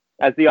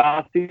As the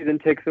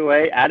offseason ticks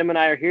away, Adam and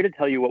I are here to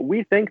tell you what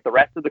we think the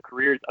rest of the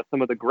careers of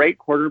some of the great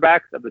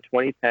quarterbacks of the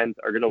 2010s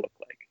are going to look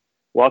like.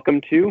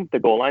 Welcome to the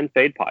Goal Line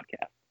Fade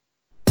podcast.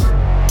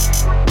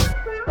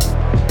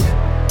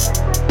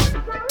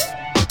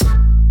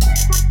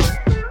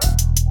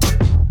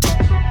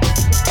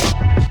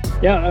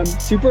 Yeah, I'm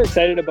super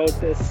excited about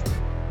this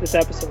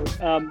episode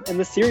and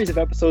the series of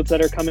episodes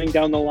that are coming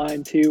down the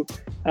line too.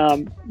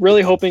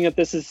 Really hoping that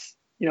this is,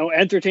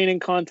 entertaining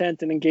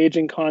content and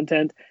engaging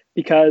content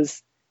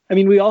because,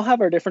 we all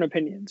have our different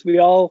opinions. We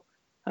all,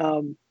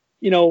 don't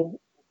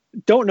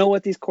know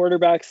what these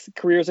quarterbacks'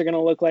 careers are going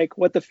to look like,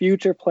 what the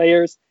future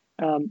players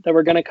that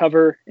we're going to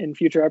cover in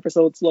future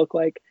episodes look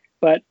like.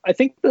 But I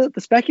think the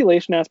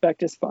speculation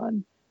aspect is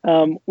fun.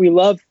 We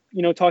love,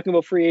 talking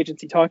about free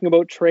agency, talking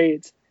about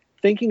trades,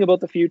 thinking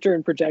about the future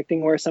and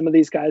projecting where some of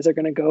these guys are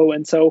going to go.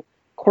 And so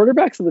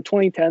quarterbacks of the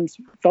 2010s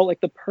felt like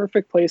the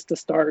perfect place to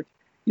start.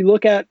 You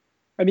look at,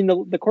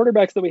 the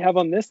quarterbacks that we have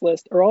on this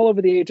list are all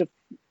over the age of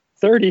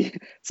 30.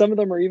 Some of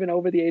them are even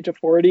over the age of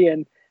 40.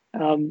 And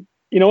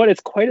you know what? It's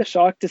quite a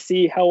shock to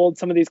see how old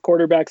some of these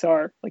quarterbacks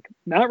are. Like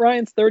Matt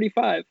Ryan's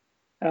 35.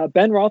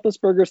 Ben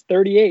Roethlisberger's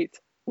 38.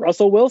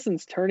 Russell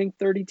Wilson's turning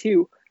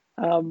 32.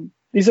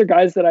 These are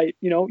guys that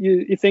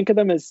you think of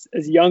them as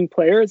young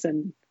players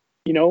and,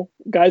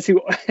 guys who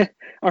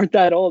aren't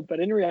that old, but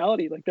in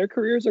reality, like their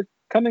careers are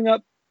coming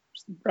up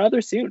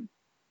rather soon.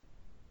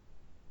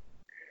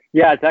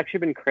 Yeah, it's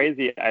actually been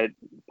crazy. I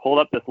pulled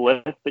up this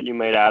list that you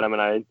made, Adam,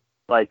 and I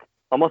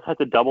almost had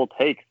to double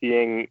take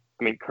seeing,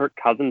 Kirk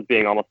Cousins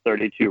being almost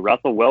 32,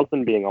 Russell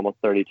Wilson being almost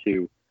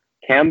 32,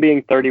 Cam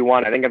being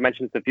 31. I think I've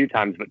mentioned this a few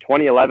times, but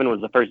 2011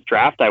 was the first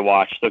draft I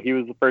watched. So he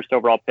was the first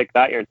overall pick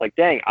that year. It's like,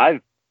 dang,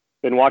 I've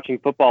been watching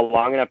football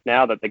long enough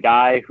now that the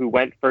guy who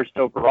went first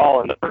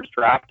overall in the first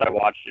draft I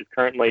watched is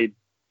currently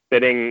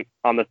sitting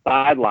on the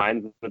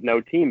sidelines with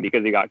no team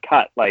because he got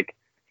cut. Like,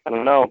 I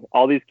don't know,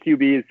 all these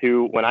QBs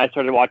who, when I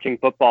started watching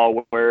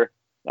football, were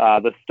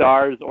the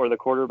stars or the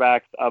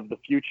quarterbacks of the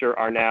future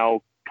are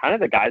now kind of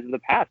the guys of the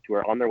past who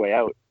are on their way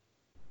out.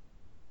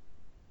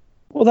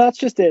 Well, that's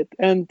just it.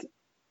 And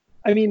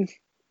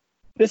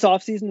this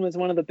offseason was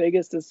one of the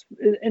biggest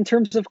in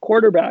terms of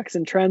quarterbacks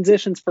and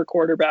transitions for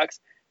quarterbacks.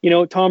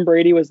 Tom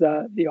Brady was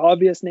the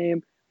obvious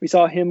name. We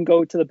saw him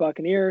go to the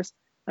Buccaneers.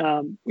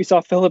 We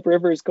saw Phillip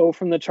Rivers go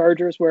from the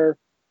Chargers where,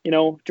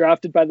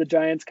 drafted by the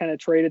Giants, kind of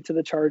traded to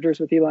the Chargers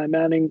with Eli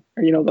Manning,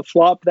 or, the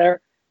flop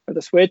there or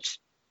the switch.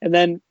 And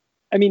then,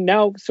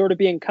 now sort of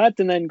being cut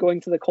and then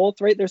going to the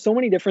Colts, right? There's so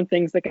many different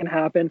things that can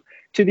happen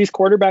to these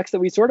quarterbacks that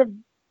we sort of,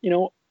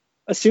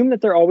 assume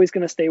that they're always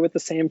going to stay with the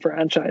same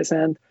franchise.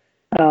 And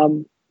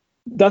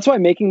that's why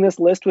making this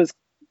list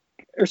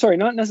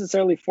not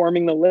necessarily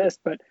forming the list,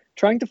 but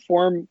trying to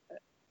form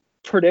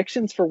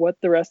predictions for what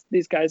the rest of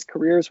these guys'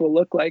 careers will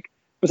look like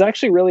was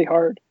actually really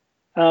hard.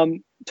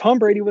 Tom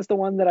Brady was the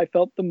one that I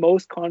felt the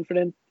most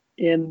confident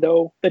in,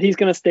 though, that he's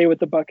going to stay with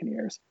the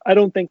Buccaneers. I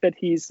don't think that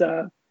he's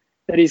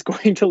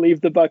going to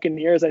leave the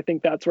Buccaneers. I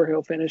think that's where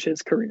he'll finish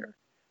his career.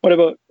 What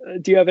about,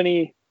 do you have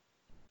any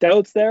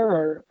doubts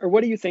there, or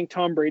what do you think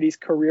Tom Brady's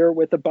career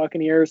with the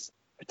Buccaneers,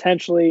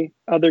 potentially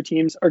other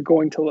teams, are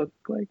going to look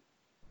like,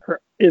 or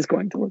is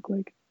going to look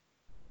like?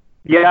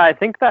 Yeah, I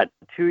think that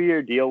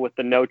 2-year deal with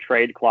the no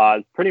trade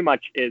clause pretty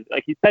much is,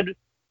 like he said,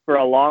 for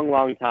a long,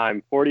 long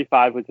time,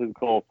 45 was his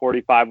goal.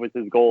 45 was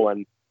his goal.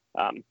 And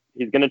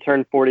he's going to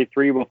turn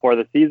 43 before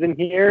the season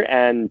here.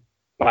 And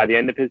by the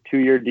end of his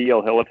 2-year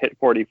deal, he'll have hit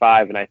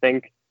 45. And I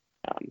think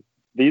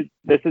this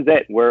is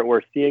it.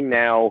 We're seeing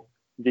now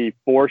the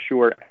for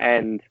sure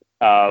end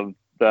of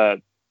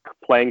the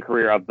playing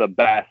career of the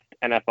best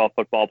NFL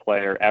football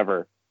player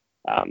ever.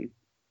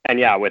 And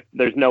yeah,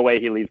 there's no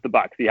way he leaves the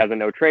Bucs. He has a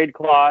no trade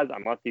clause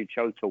unless he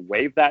chose to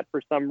waive that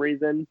for some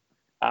reason.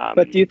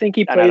 But do you think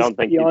he plays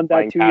beyond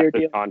that 2-year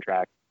deal?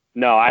 Contract?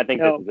 No, I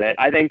think this is it.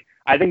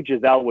 I think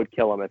Giselle would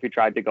kill him if he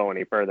tried to go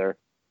any further.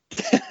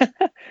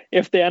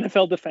 If the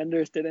NFL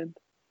defenders didn't.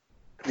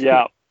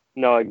 Yeah,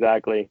 no,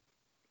 exactly.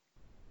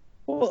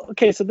 Well,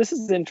 okay, so this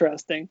is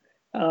interesting.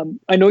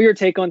 I know your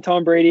take on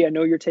Tom Brady. I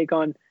know your take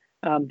on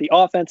the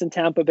offense in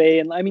Tampa Bay.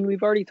 And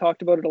we've already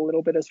talked about it a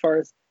little bit as far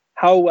as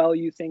how well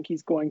you think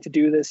he's going to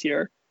do this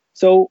year.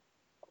 So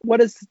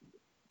what is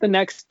the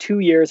next 2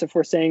 years, if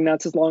we're saying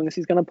that's as long as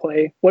he's going to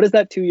play? What does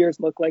that 2 years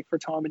look like for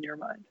Tom in your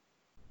mind?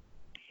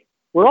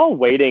 We're all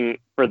waiting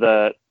for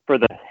the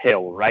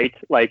hill, right?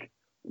 Like,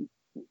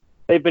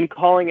 they've been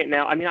calling it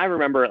now. I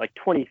remember like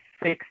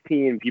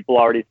 2016, people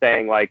already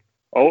saying like,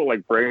 oh,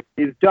 like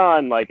Brady's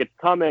done, like it's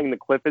coming, the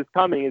cliff is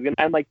coming,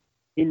 and like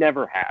he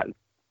never has.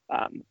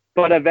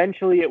 But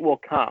eventually it will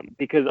come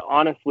because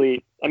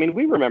honestly,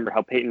 we remember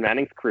how Peyton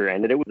Manning's career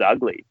ended. It was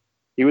ugly.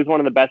 He was one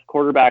of the best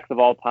quarterbacks of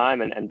all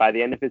time. And by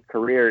the end of his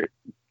career,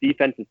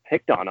 defenses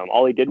picked on him.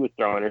 All he did was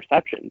throw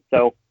interceptions.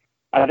 So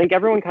I think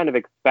everyone kind of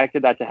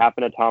expected that to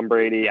happen to Tom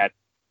Brady at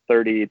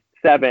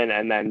 37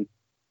 and then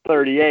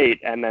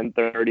 38 and then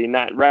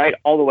 39, right?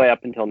 All the way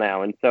up until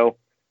now. And so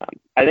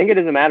I think it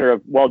is a matter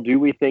of, well, do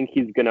we think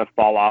he's going to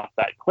fall off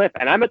that cliff?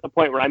 And I'm at the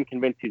point where I'm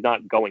convinced he's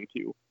not going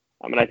to.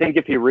 And I think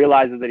if he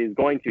realizes that he's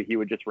going to, he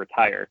would just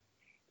retire.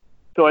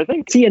 So I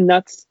think... See, and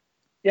that's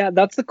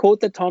the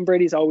quote that Tom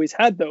Brady's always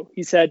had, though.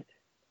 He said,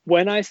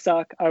 when I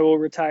suck, I will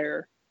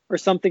retire, or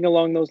something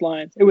along those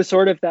lines. It was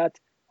sort of that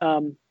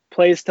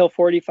plays till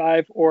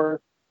 45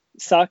 or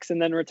sucks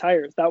and then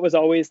retires. That was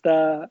always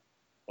the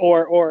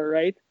or,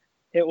 right?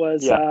 It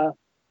was,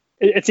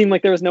 it seemed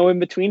like there was no in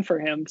between for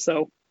him.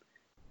 So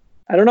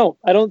I don't know.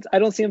 I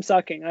don't see him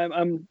sucking.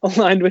 I'm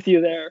aligned with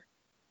you there.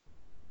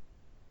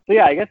 So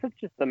yeah, I guess it's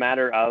just a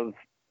matter of,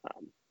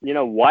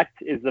 what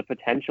is the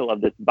potential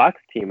of this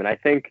Bucks team? And I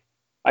think,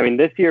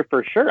 this year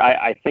for sure,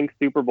 I think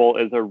Super Bowl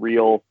is a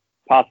real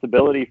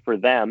possibility for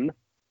them.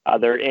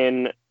 They're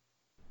in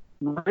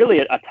really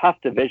a tough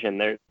division.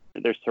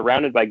 They're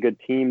surrounded by good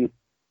teams.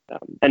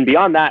 And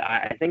beyond that,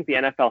 I think the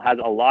NFL has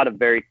a lot of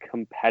very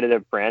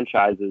competitive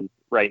franchises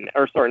right now.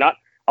 Or sorry, not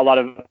a lot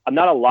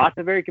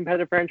of very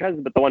competitive franchises,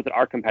 but the ones that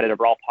are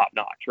competitive are all top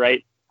notch,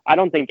 right? I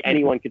don't think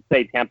anyone could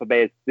say Tampa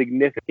Bay is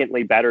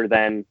significantly better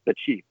than the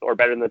Chiefs or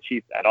better than the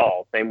Chiefs at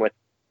all. Same with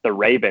the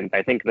Ravens.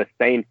 I think the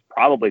Saints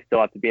probably still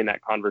have to be in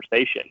that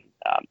conversation.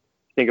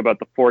 Think about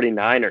the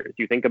 49ers.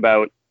 You think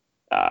about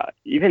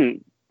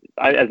even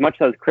as much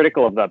as I was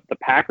critical of the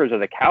Packers or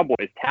the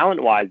Cowboys,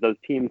 talent-wise, those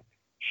teams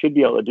should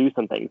be able to do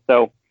something.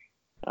 So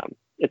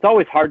it's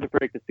always hard to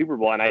predict the Super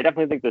Bowl, and I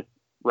definitely think this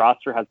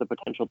roster has the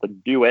potential to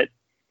do it.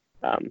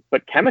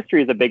 But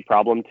chemistry is a big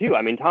problem, too.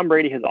 Tom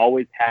Brady has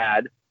always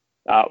had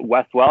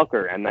Wes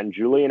Welker and then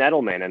Julian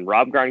Edelman and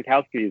Rob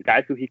Gronkowski, these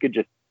guys who he could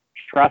just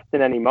trust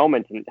in any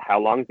moment. And how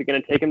long is it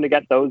going to take him to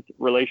get those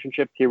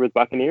relationships here with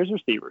Buccaneers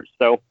receivers?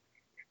 So,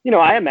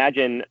 I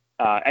imagine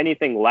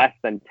anything less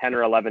than 10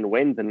 or 11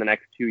 wins in the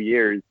next 2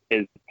 years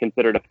is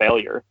considered a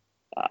failure.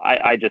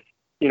 I just,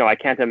 I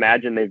can't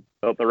imagine they've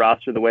built the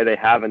roster the way they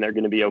have, and they're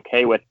going to be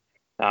okay with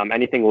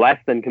anything less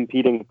than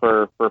competing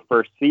for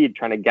first seed,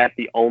 trying to get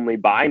the only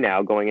bye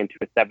now going into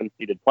a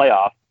 7-seeded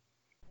playoff.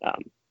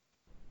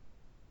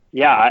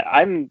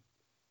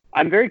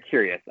 I'm very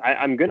curious.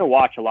 I'm going to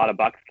watch a lot of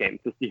Bucs games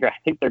this year. I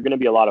think they're going to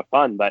be a lot of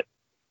fun, but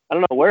I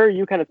don't know. Where are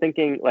you kind of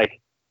thinking,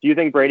 do you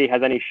think Brady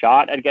has any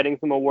shot at getting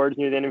some awards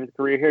near the end of his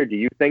career here? Do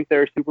you think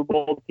they're a Super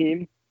Bowl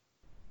team?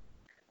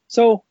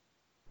 So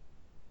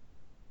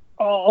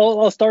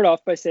I'll start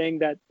off by saying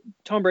that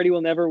Tom Brady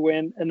will never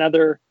win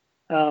another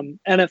NFL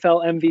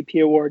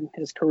MVP award in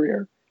his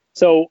career.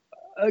 So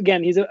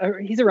again, he's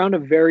around a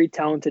very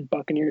talented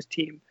Buccaneers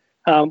team.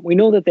 We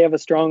know that they have a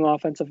strong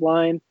offensive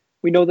line.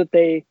 We know that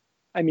they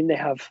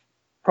have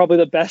probably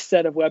the best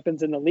set of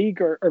weapons in the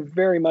league, or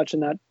very much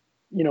in that,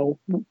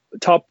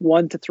 top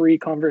 1 to 3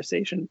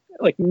 conversation,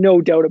 no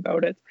doubt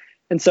about it.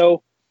 And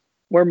so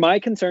where my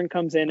concern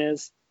comes in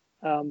is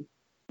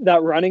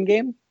that running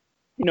game.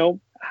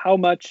 How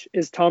much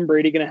is Tom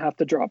Brady going to have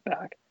to drop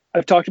back?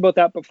 I've talked about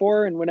that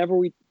before. And whenever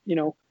we,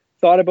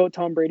 thought about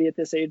Tom Brady at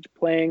this age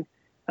playing,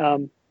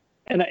 and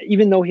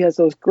even though he has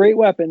those great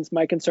weapons,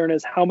 my concern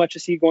is how much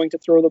is he going to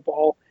throw the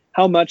ball?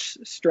 How much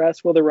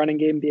stress will the running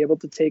game be able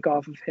to take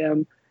off of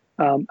him?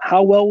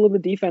 How well will the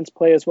defense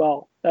play as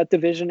well? That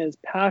division is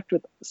packed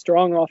with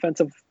strong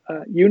offensive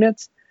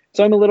units.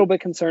 So I'm a little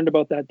bit concerned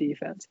about that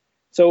defense.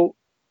 So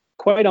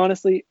quite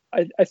honestly,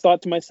 I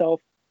thought to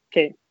myself,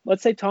 okay,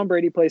 let's say Tom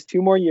Brady plays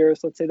 2 more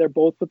years. Let's say they're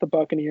both with the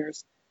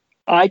Buccaneers.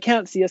 I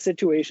can't see a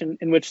situation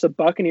in which the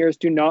Buccaneers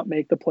do not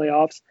make the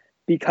playoffs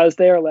because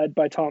they are led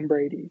by Tom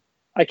Brady.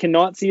 I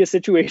cannot see a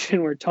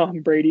situation where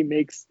Tom Brady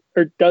makes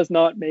or does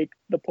not make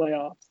the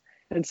playoffs.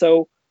 And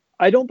so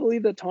I don't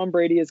believe that Tom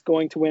Brady is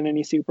going to win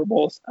any Super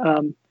Bowls.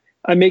 I'm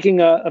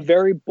making a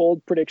very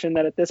bold prediction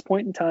that at this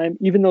point in time,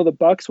 even though the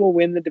Bucs will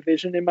win the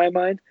division in my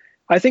mind,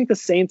 I think the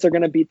Saints are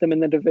going to beat them in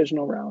the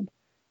divisional round.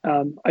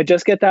 I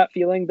just get that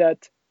feeling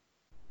that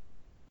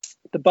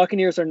the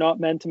Buccaneers are not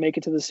meant to make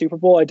it to the Super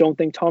Bowl. I don't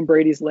think Tom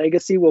Brady's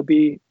legacy will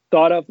be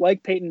thought of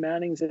like Peyton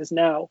Manning's is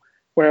now,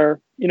 where,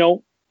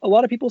 a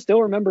lot of people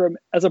still remember him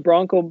as a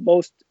Bronco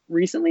most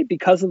recently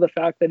because of the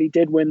fact that he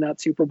did win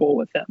that Super Bowl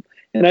with them.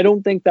 And I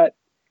don't think that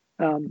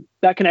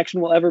that connection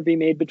will ever be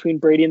made between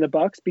Brady and the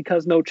Bucs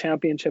because no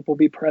championship will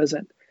be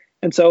present.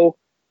 And so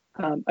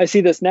I see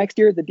this next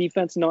year, the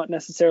defense not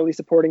necessarily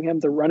supporting him,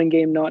 the running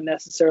game not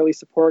necessarily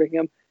supporting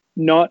him,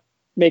 not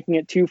making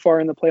it too far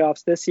in the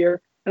playoffs this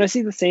year. And I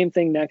see the same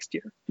thing next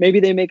year. Maybe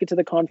they make it to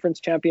the conference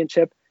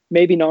championship,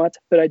 maybe not,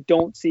 but I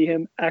don't see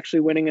him actually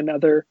winning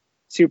another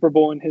Super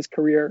Bowl in his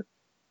career.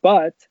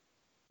 But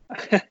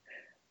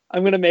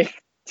I'm going to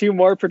make 2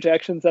 more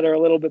projections that are a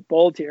little bit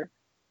bold here.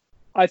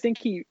 I think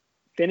he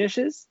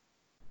finishes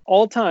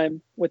all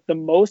time with the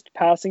most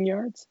passing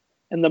yards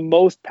and the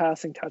most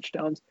passing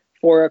touchdowns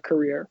for a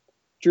career.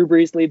 Drew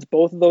Brees leads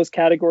both of those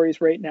categories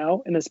right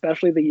now, and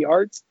especially the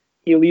yards.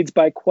 He leads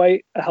by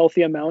quite a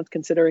healthy amount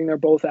considering they're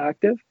both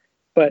active.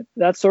 But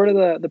that's sort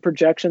of the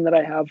projection that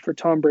I have for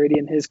Tom Brady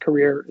in his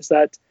career, is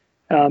that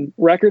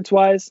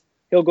records-wise,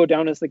 he'll go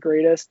down as the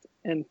greatest,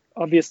 and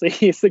obviously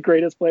he's the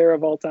greatest player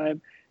of all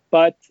time,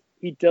 but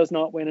he does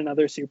not win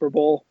another Super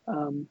Bowl,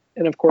 and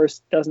of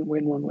course doesn't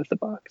win one with the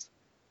Bucs.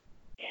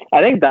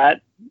 I think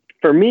that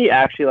for me,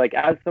 actually, like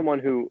as someone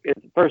who is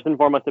first and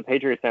foremost a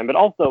Patriots fan, but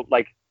also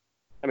like,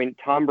 I mean,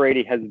 Tom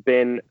Brady has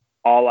been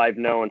all I've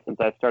known since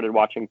I started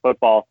watching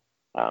football.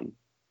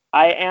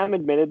 I am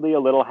admittedly a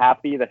little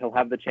happy that he'll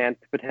have the chance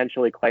to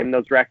potentially claim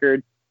those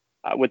records.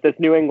 With this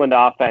New England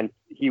offense,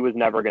 he was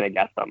never going to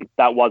get them.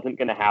 That wasn't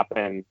going to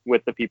happen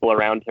with the people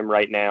around him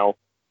right now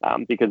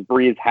because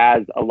Brees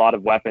has a lot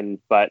of weapons.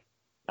 But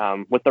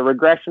with the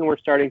regression we're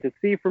starting to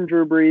see from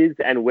Drew Brees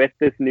and with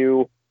this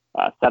new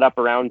setup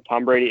around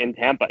Tom Brady in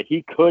Tampa,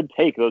 he could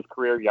take those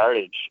career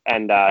yardage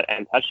and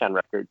touchdown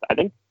records. I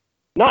think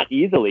not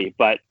easily,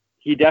 but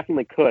he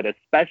definitely could,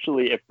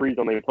 especially if Brees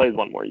only plays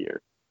one more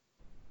year.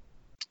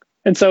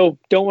 And so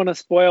don't want to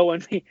spoil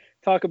when we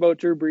talk about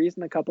Drew Brees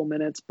in a couple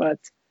minutes, but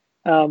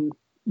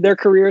their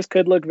careers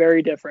could look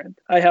very different.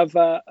 I have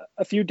a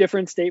few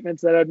different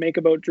statements that I'd make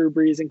about Drew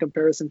Brees in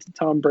comparison to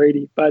Tom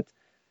Brady. But,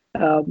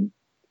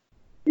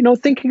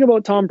 thinking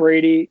about Tom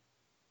Brady,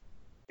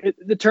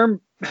 the term,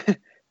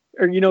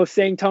 or,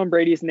 saying Tom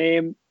Brady's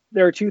name,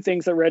 there are two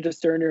things that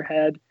register in your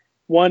head.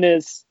 One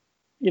is,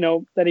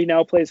 that he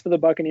now plays for the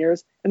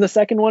Buccaneers. And the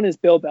second one is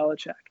Bill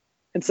Belichick.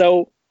 And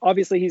so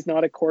obviously he's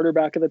not a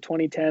quarterback of the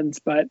 2010s,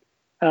 but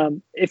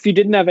if you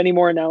didn't have any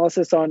more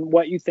analysis on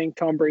what you think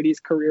Tom Brady's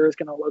career is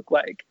going to look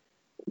like,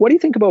 what do you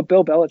think about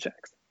Bill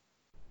Belichick's?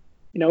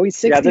 He's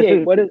 68.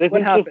 Yeah, what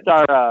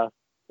happened?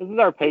 This is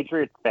our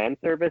Patriots fan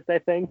service, I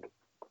think.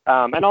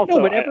 And also,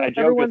 no, but I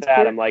joke with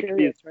Adam, like,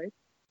 curious, right?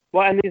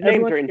 Well, and these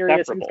names are curious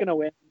inseparable. Who's going to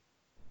win?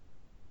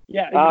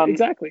 Yeah,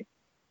 exactly.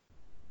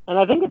 And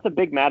I think it's a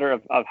big matter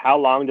of how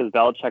long does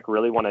Belichick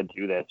really want to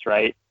do this,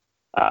 right?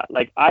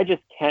 I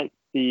just can't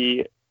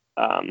see.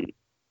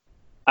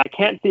 I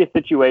can't see a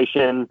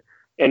situation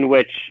in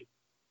which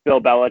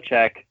Bill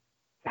Belichick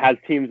has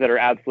teams that are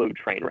absolute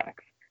train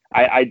wrecks.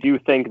 I do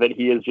think that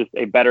he is just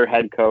a better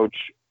head coach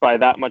by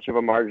that much of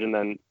a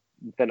margin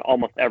than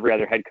almost every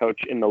other head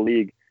coach in the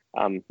league,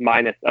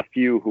 minus a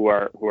few who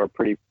are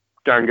pretty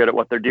darn good at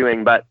what they're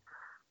doing. But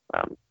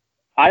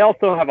I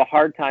also have a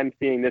hard time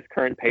seeing this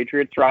current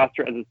Patriots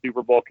roster as a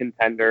Super Bowl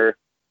contender.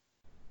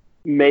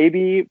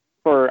 Maybe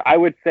I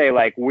would say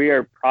like we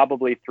are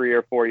probably 3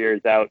 or 4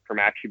 years out from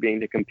actually being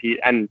to compete.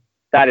 And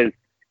that is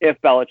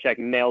if Belichick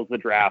nails the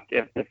draft,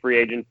 if the free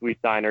agents we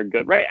sign are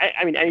good, right?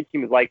 I mean, any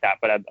team is like that,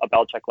 but a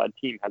Belichick-led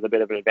team has a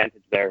bit of an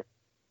advantage there.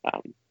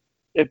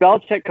 If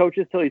Belichick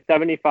coaches till he's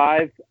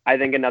 75, I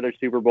think another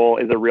Super Bowl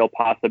is a real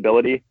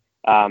possibility.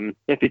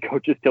 If he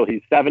coaches till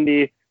he's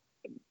 70,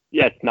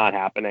 yeah, it's not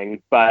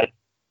happening. But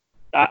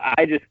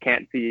I just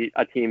can't see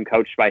a team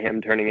coached by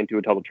him turning into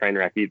a total train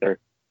wreck either.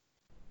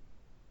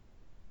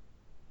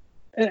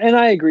 And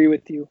I agree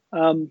with you.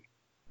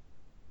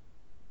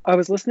 I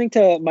was listening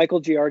to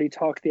Michael Giardi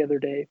talk the other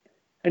day,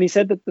 and he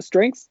said that the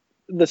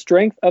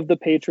strength of the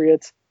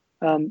Patriots,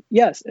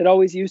 yes, it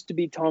always used to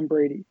be Tom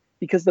Brady,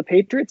 because the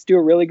Patriots do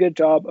a really good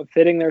job of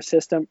fitting their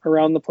system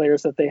around the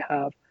players that they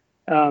have.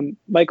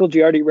 Michael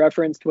Giardi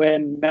referenced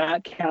when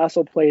Matt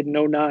Castle played in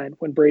 2009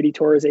 when Brady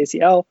tore his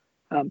ACL.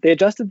 They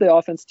adjusted the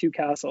offense to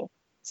Castle.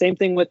 Same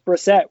thing with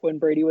Brissett when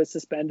Brady was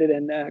suspended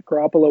and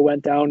Garoppolo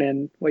went down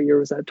in, what year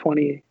was that,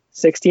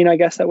 2016, I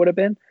guess that would have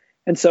been.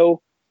 And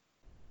so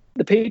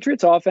the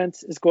Patriots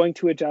offense is going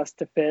to adjust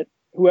to fit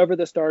whoever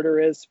the starter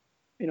is.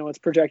 It's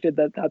projected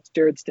that that's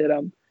Jared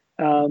Stidham.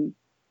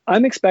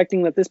 I'm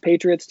expecting that this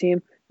Patriots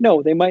team,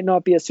 no, they might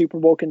not be a Super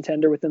Bowl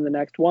contender within the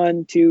next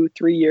 1, 2,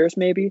 3 years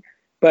maybe,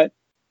 but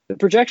the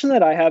projection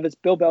that I have is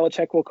Bill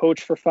Belichick will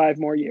coach for 5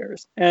 more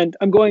years. And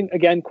I'm going,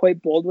 again,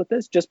 quite bold with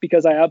this just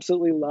because I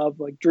absolutely love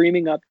like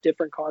dreaming up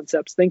different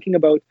concepts, thinking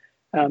about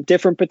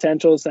different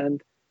potentials,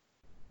 and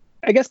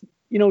I guess,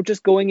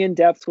 just going in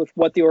depth with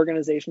what the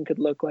organization could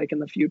look like in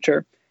the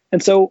future.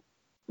 And so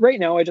right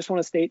now, I just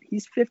want to state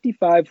he's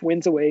 55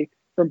 wins away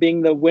from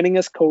being the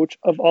winningest coach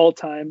of all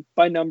time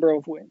by number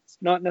of wins,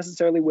 not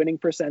necessarily winning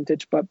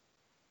percentage, but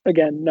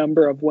again,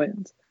 number of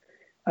wins.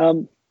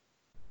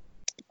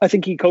 I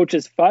think he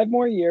coaches 5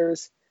 more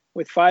years.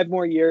 With 5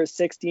 more years,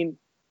 16.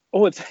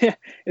 Oh, it's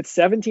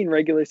 17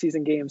 regular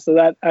season games. So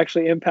that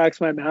actually impacts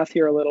my math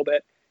here a little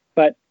bit.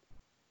 But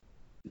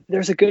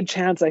there's a good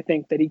chance, I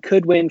think, that he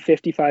could win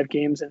 55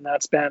 games in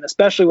that span,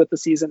 especially with the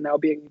season now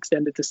being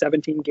extended to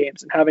 17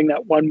 games and having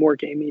that 1 more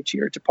game each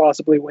year to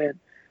possibly win.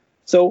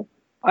 So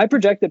I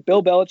project that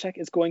Bill Belichick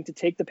is going to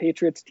take the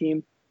Patriots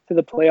team to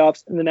the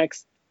playoffs in the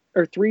next,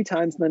 or 3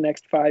 times in the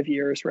next 5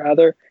 years,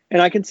 rather.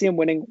 And I can see him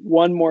winning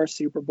 1 more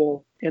Super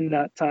Bowl in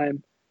that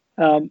time.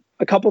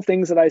 A couple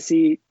things that I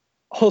see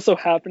also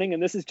happening,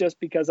 and this is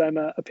just because I'm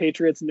a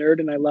Patriots nerd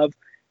and I love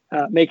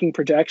making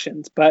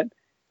projections, but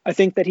I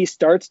think that he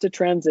starts to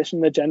transition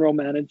the general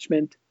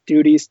management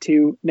duties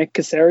to Nick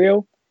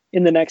Caserio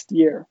in the next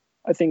year.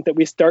 I think that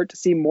we start to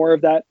see more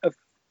of that, of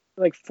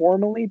like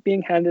formally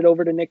being handed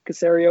over to Nick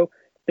Caserio.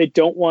 They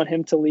don't want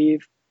him to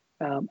leave.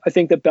 I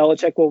think that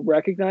Belichick will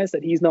recognize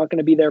that he's not going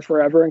to be there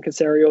forever and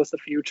Caserio is the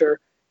future.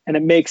 And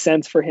it makes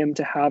sense for him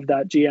to have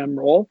that GM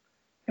role.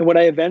 And what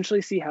I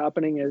eventually see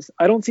happening is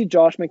I don't see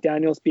Josh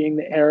McDaniels being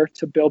the heir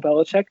to Bill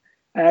Belichick.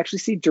 I actually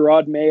see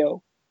Gerard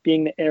Mayo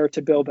being the heir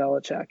to Bill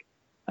Belichick.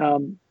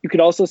 You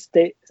could also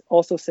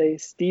say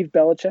Steve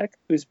Belichick,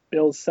 who's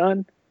Bill's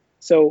son.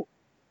 So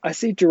I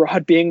see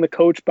Gerard being the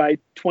coach by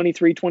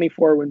 23,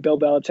 24 when Bill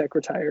Belichick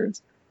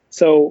retires.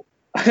 So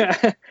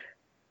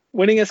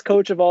winningest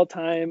coach of all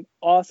time,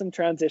 awesome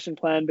transition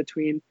plan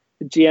between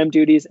the GM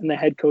duties and the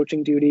head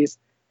coaching duties.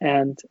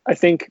 And I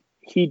think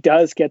he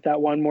does get that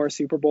one more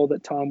Super Bowl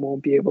that Tom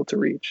won't be able to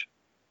reach.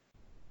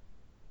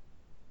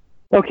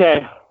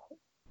 Okay.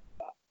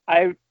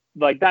 I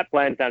like that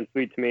plan. Sounds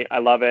sweet to me. I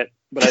love it.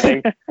 But I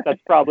think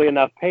that's probably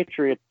enough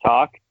Patriots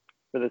talk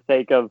for the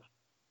sake of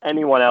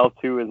anyone else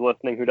who is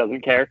listening who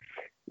doesn't care,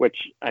 which,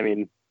 I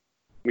mean,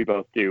 we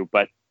both do,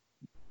 but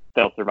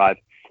they'll survive.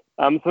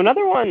 So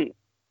another one,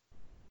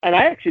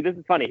 and this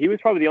is funny, he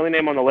was probably the only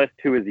name on the list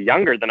who is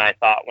younger than I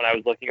thought when I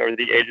was looking over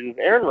the agents,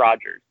 Aaron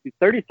Rodgers. He's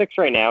 36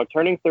 right now,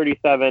 turning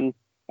 37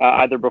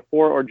 either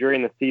before or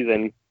during the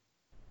season.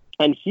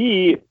 And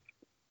he,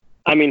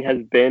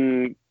 has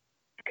been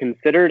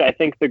considered, I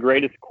think, the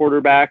greatest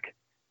quarterback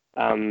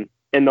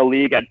in the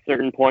league at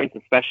certain points,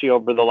 especially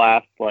over the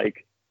last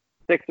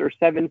 6 or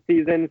 7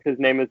 seasons. His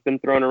name has been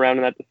thrown around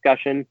in that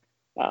discussion.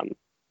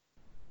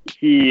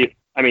 He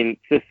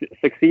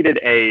succeeded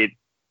a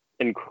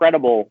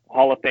incredible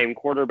Hall of Fame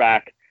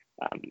quarterback,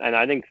 and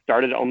I think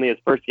started only his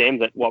first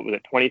games at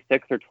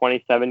 26 or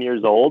 27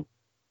 years old,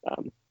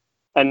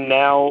 and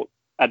now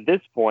at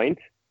this point,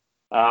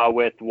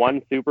 with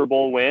one Super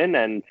Bowl win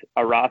and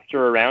a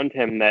roster around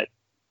him that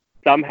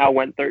somehow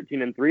went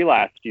 13-3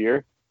 last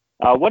year.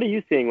 What are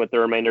you seeing with the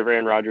remainder of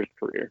Aaron Rodgers'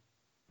 career?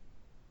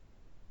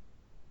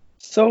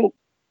 So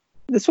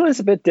this one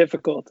is a bit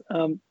difficult.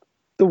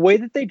 The way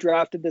that they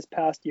drafted this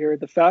past year,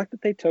 the fact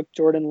that they took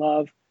Jordan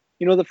Love,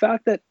 the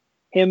fact that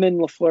him and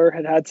LaFleur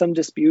had some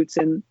disputes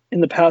in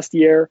the past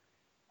year,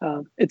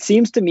 it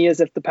seems to me as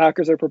if the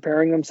Packers are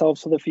preparing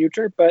themselves for the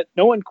future, but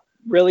no one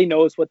really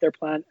knows what their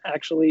plan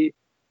actually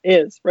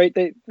is, right?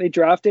 They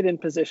drafted in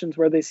positions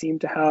where they seem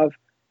to have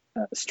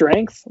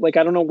strength. I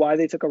don't know why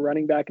they took a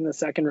running back in the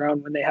second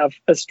round when they have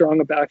as strong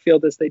a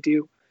backfield as they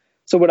do.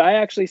 So what I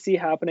actually see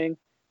happening,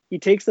 he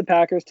takes the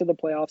Packers to the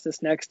playoffs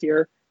this next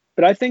year,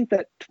 but I think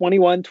that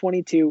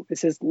 21-22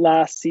 is his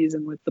last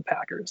season with the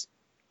Packers.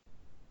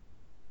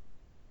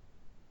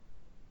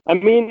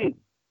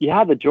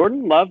 The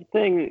Jordan Love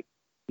thing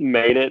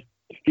made it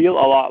feel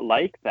a lot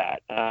like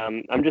that.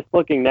 I'm just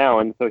looking now,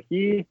 and so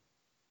he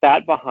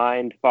sat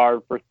behind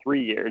Favre for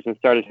 3 years and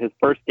started his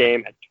first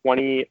game at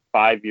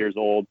 25 years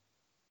old.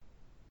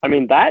 I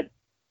don't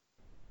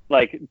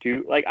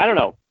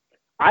know.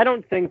 I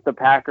don't think the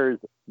Packers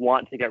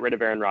want to get rid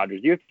of Aaron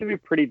Rodgers. You have to be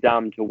pretty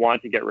dumb to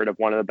want to get rid of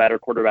one of the better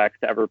quarterbacks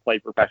to ever play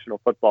professional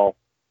football.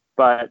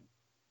 But,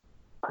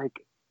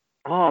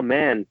 oh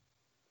man,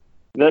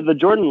 the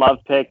Jordan Love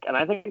pick, and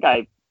I think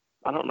I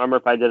don't remember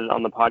if I did it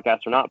on the podcast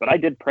or not, but I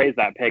did praise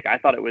that pick. I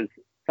thought it was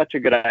such a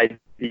good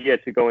idea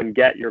to go and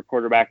get your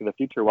quarterback of the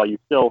future while you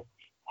still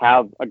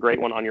have a great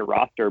one on your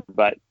roster.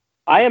 But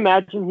I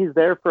imagine he's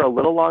there for a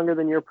little longer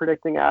than you're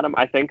predicting, Adam.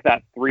 I think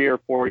that 3 or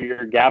 4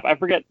 year gap, I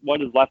forget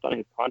what is left on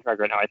his contract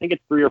right now. I think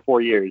it's 3 or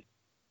 4 years.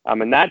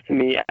 And that to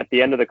me, at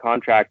the end of the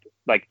contract,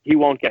 he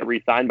won't get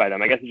re-signed by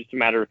them. I guess it's just a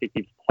matter of if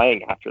he keeps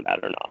playing after that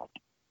or not.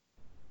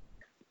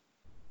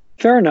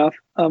 Fair enough.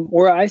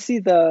 Where I see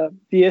the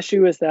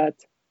issue is that,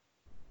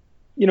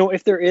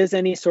 if there is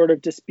any sort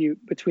of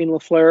dispute between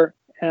LaFleur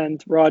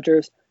and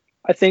Rodgers,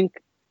 I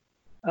think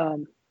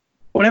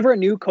whenever a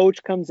new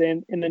coach comes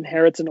in and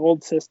inherits an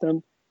old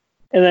system,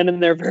 and then in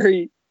their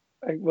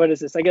what is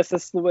this? I guess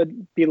this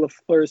would be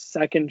LaFleur's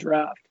second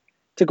draft.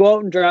 To go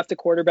out and draft a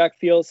quarterback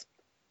feels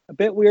a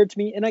bit weird to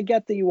me, and I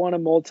get that you want to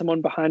mold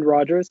someone behind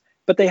Rodgers,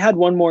 but they had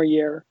one more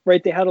year,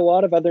 right? They had a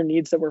lot of other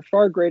needs that were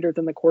far greater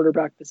than the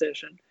quarterback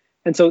position.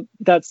 And so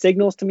that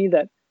signals to me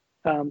that,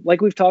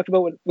 like we've talked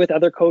about with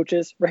other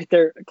coaches, right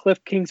there,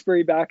 Cliff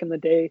Kingsbury back in the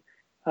day,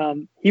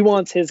 he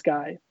wants his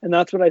guy. And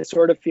that's what I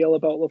sort of feel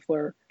about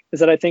LaFleur, is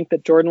that I think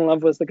that Jordan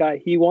Love was the guy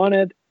he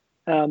wanted.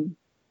 So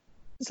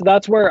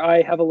that's where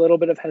I have a little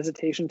bit of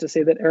hesitation to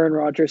say that Aaron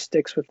Rodgers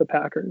sticks with the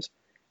Packers.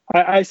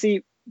 I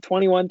see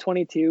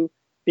 21-22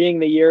 being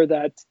the year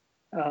that,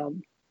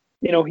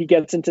 he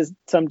gets into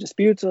some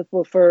disputes with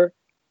LaFleur.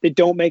 They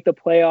don't make the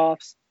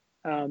playoffs.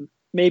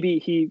 Maybe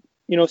he,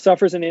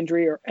 suffers an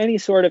injury or any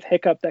sort of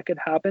hiccup that could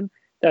happen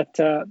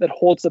that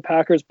holds the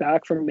Packers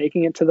back from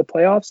making it to the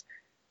playoffs.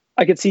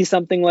 I could see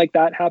something like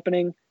that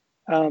happening.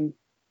 And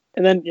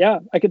then,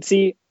 I could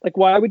see,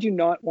 why would you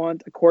not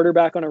want a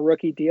quarterback on a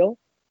rookie deal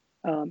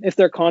if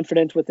they're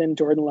confident within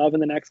Jordan Love in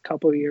the next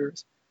couple of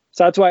years?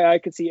 So that's why I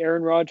could see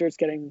Aaron Rodgers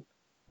getting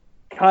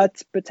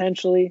cut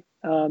potentially.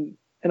 And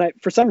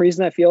for some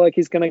reason, I feel like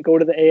he's going to go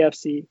to the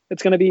AFC.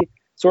 It's going to be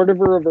sort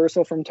of a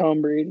reversal from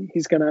Tom Brady.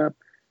 He's going to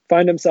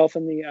find himself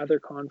in the other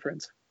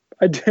conference.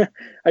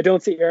 I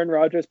don't see Aaron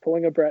Rodgers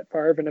pulling a Brett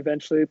Favre and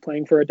eventually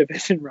playing for a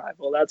division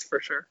rival. That's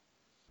for sure.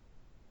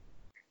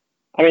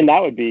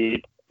 That would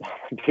be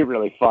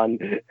really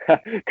fun.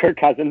 Kirk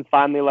Cousins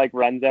finally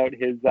runs out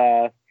his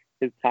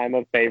time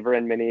of favor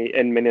in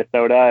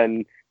Minnesota,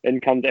 and in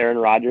comes Aaron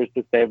Rodgers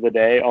to save the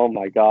day. Oh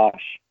my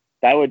gosh,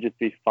 that would just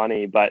be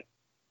funny. But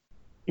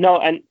No,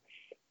 and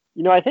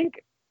I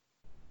think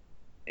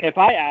if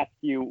I ask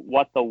you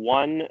what the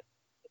one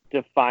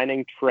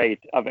defining trait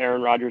of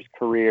Aaron Rodgers'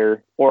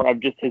 career or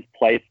of just his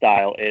play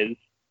style is,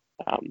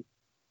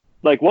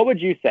 what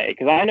would you say?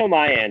 Because I know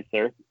my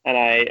answer, and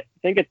I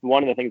think it's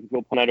one of the things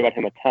people point out about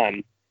him a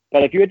ton.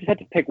 But if you just had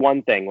to pick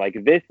one thing,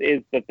 this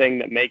is the thing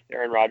that makes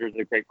Aaron Rodgers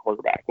a great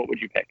quarterback, what would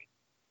you pick?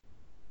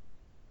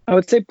 I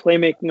would say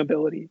playmaking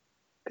ability.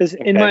 Because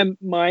in my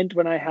mind,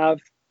 when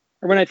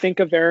I think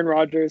of Aaron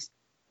Rodgers,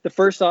 the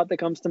first thought that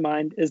comes to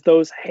mind is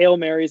those Hail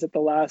Marys at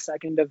the last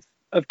second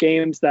of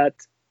games that,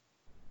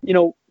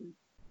 not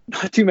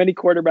too many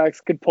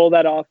quarterbacks could pull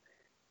that off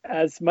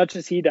as much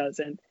as he does.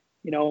 And,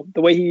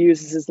 the way he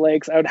uses his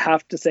legs, I would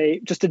have to say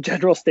just a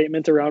general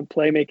statement around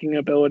playmaking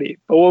ability.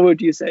 But what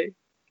would you say?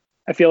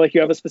 I feel like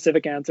you have a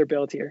specific answer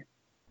built here.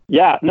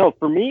 Yeah, no,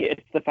 for me,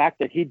 it's the fact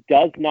that he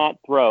does not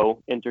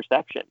throw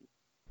interceptions.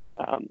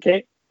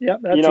 Okay. Yeah.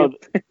 That's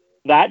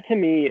that to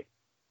me,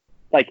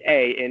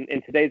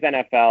 in today's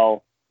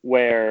NFL,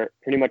 where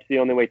pretty much the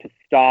only way to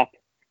stop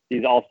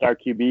these all-star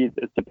QBs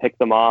is to pick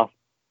them off.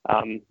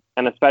 And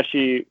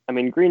especially,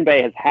 Green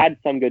Bay has had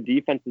some good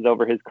defenses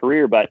over his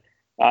career, but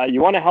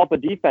you want to help a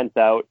defense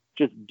out,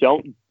 just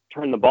don't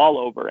turn the ball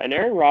over. And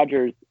Aaron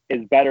Rodgers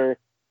is better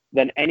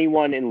than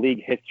anyone in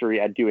league history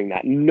at doing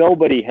that.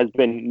 Nobody has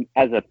been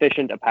as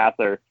efficient a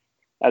passer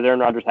as Aaron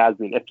Rodgers has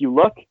been. If you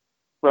look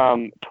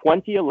from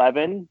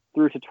 2011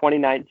 through to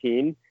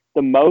 2019,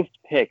 the most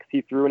picks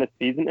he threw in a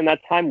season in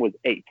that time was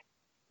 8,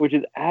 which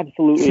is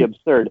absolutely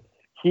absurd.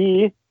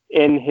 He,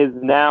 in his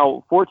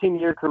now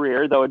 14-year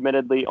career, though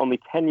admittedly only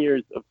 10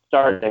 years of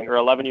starting or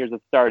 11 years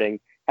of starting,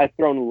 has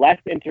thrown less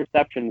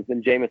interceptions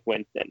than Jameis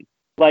Winston.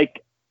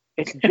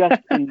 It's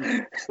just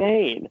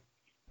insane.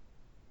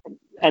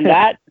 And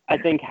that, I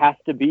think, has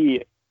to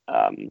be,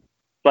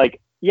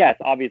 yes,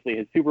 obviously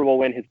his Super Bowl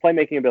win, his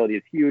playmaking ability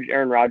is huge.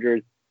 Aaron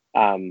Rodgers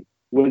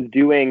was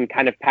doing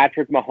kind of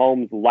Patrick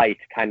Mahomes light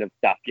kind of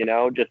stuff,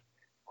 just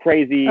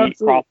crazy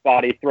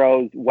crossbody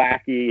throws,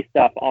 wacky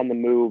stuff on the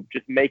move,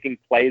 just making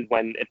plays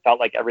when it felt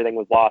like everything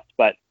was lost.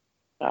 But,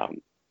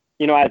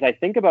 as I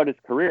think about his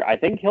career, I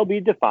think he'll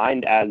be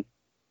defined as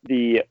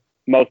the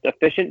most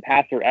efficient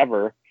passer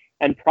ever,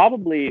 and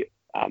probably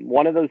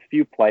one of those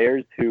few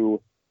players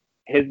who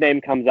his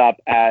name comes up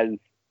as,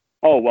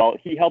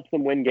 he helps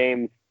them win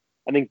games,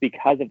 I think,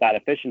 because of that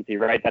efficiency,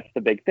 right? That's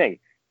the big thing.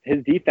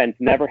 His defense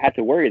never had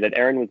to worry that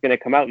Aaron was going to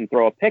come out and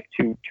throw a pick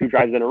two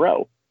drives in a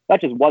row.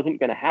 That just wasn't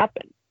going to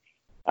happen.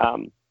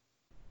 And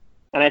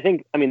I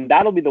think,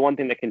 that'll be the one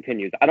thing that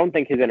continues. I don't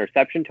think his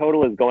interception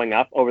total is going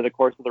up over the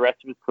course of the rest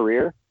of his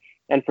career.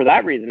 And for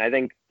that reason, I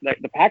think that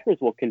the Packers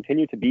will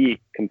continue to be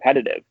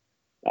competitive.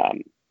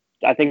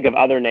 I think of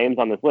other names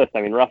on this list.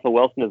 Russell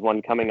Wilson is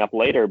one coming up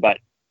later, but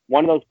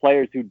one of those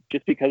players who,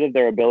 just because of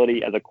their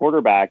ability as a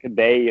quarterback,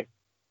 they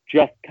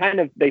just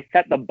they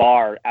set the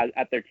bar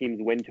at their team's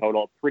win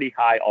total pretty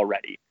high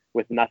already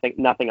with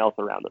nothing else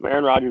around them.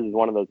 Aaron Rodgers is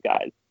one of those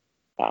guys.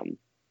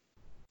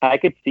 I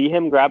could see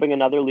him grabbing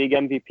another league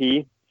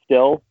MVP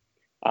still.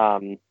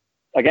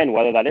 Again,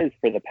 whether that is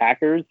for the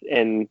Packers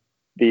in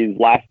these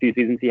last few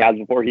seasons he has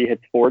before he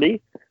hits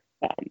 40.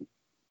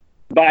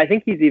 But I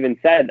think he's even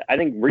said,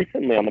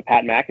 recently on the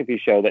Pat McAfee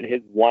show, that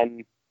his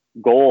one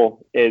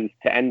goal is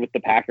to end with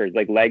the Packers.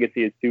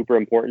 Legacy is super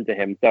important to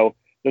him. So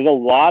there's a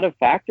lot of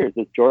factors.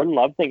 This Jordan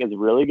Love thing is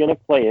really going to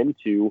play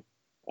into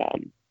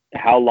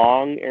how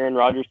long Aaron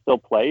Rodgers still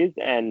plays.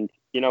 And,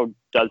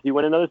 does he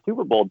win another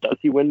Super Bowl? Does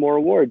he win more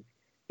awards?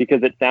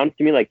 Because it sounds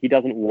to me like he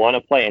doesn't want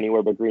to play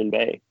anywhere but Green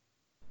Bay.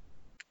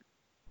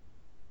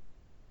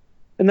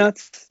 And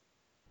that's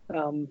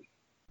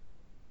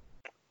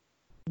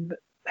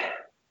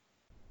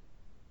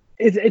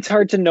it's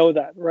hard to know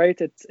that, right?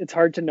 It's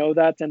hard to know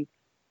that. And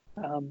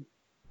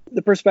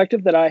the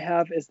perspective that I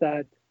have is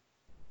that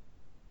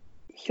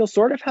he'll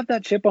sort of have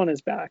that chip on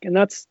his back. And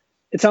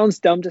it sounds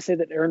dumb to say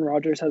that Aaron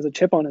Rodgers has a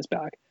chip on his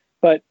back,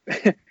 but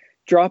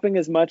dropping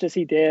as much as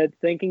he did,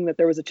 thinking that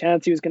there was a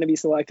chance he was going to be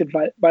selected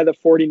by the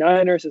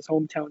 49ers, his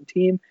hometown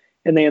team,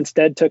 and they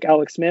instead took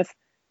Alex Smith.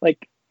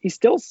 He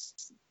still,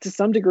 to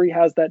some degree,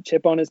 has that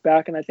chip on his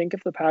back. And I think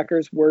if the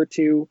Packers were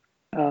to,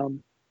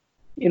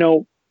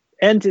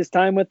 end his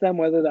time with them,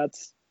 whether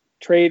that's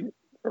trade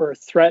or a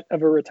threat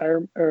of a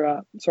retirement, or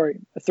a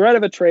threat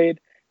of a trade,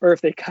 or if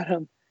they cut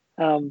him,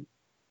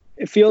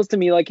 it feels to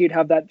me like you'd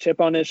have that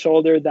chip on his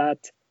shoulder,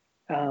 that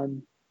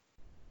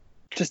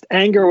just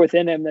anger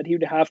within him that he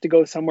would have to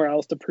go somewhere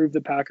else to prove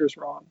the Packers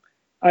wrong.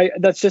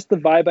 That's just the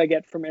vibe I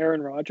get from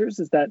Aaron Rodgers,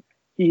 is that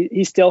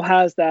he still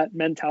has that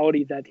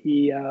mentality that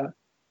he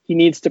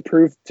needs to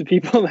prove to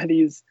people that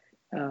he's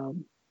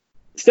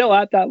still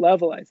at that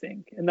level, I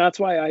think. And that's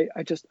why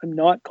I'm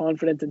not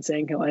confident in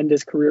saying he'll end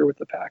his career with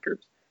the Packers.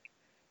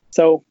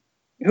 So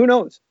who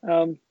knows?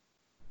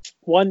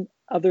 One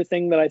other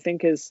thing that I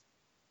think is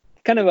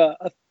kind of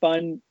a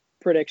fun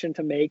prediction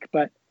to make,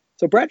 but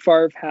so Brett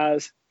Favre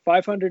has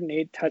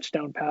 508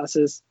 touchdown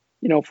passes,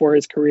 for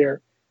his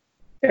career.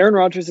 Aaron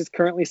Rodgers is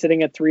currently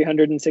sitting at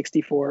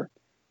 364.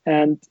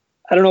 And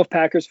I don't know if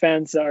Packers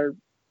fans are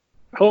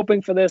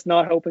hoping for this,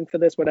 not hoping for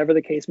this, whatever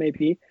the case may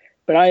be.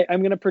 But I'm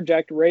going to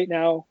project right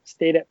now,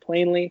 state it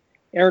plainly,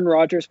 Aaron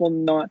Rodgers will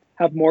not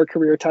have more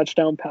career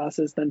touchdown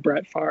passes than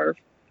Brett Favre.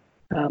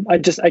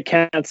 I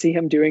can't see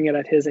him doing it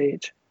at his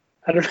age.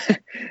 I don't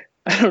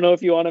I don't know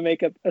if you want to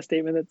make a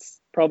statement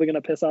that's probably going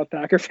to piss off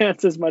Packer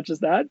fans as much as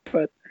that,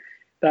 but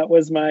that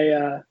was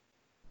my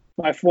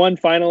my one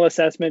final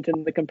assessment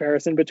in the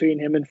comparison between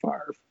him and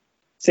Favre.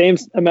 Same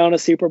amount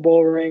of Super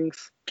Bowl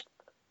rings,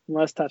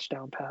 less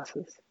touchdown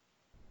passes.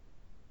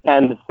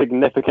 And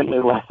significantly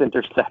less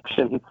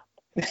interceptions.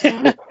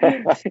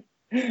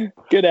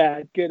 Good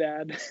ad.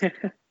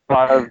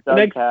 Favre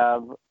does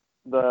have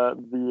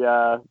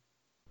the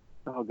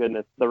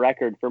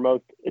record for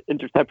most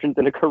interceptions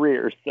in a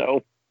career.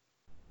 So,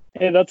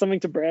 hey, that's something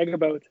to brag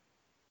about.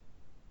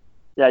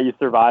 Yeah, you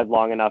survived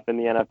long enough in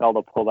the NFL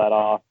to pull that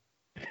off.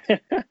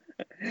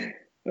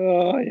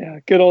 Oh yeah,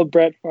 good old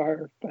Brett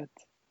Favre.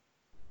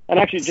 And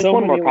actually, just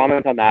one more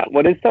comment on that.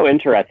 What is so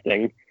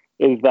interesting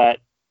is that,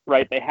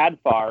 right, they had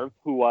Favre,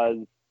 who was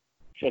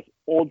just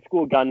old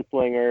school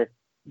gunslinger,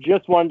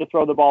 just wanted to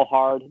throw the ball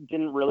hard,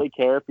 didn't really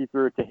care if he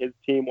threw it to his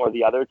team or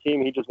the other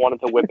team. He just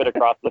wanted to whip it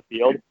across the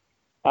field.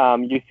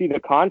 You see the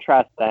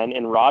contrast then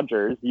in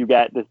Rodgers. You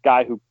get this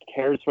guy who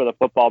cares for the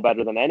football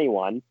better than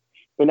anyone.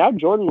 But now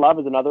Jordan Love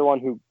is another one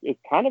who is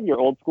kind of your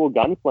old school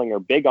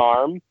gunslinger, big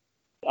arm,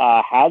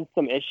 had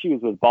some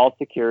issues with ball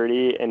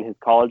security in his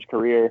college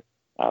career.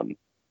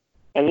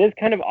 And it is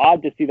kind of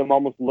odd to see them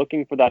almost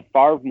looking for that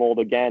Favre mold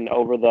again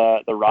over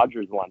the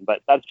Rodgers one.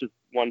 But that's just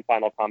one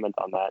final comment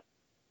on that.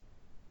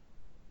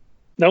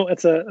 No,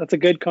 that's a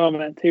good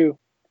comment too.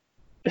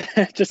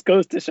 It just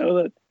goes to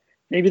show that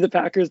maybe the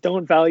Packers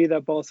don't value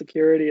that ball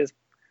security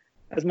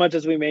as much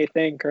as we may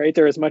think, right?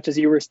 Or as much as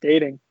you were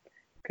stating.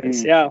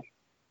 Because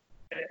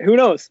who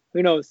knows?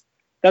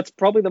 That's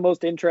probably the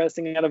most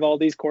interesting out of all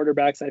these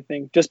quarterbacks, I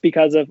think, just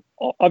because of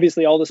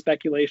obviously all the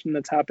speculation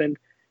that's happened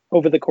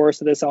over the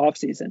course of this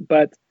offseason.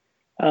 But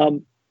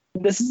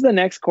this is the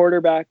next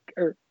quarterback,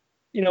 or,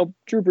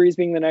 Drew Brees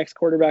being the next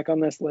quarterback on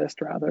this list,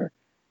 rather.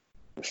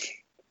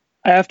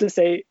 I have to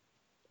say,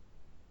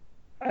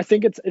 I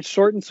think it's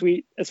short and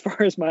sweet as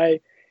far as my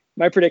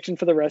prediction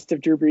for the rest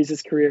of Drew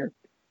Brees' career.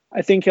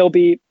 I think he'll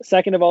be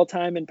second of all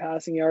time in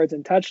passing yards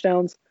and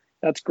touchdowns.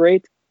 That's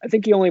great. I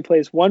think he only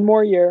plays one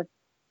more year.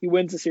 He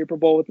wins the Super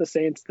Bowl with the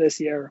Saints this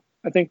year.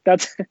 I think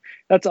that's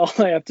all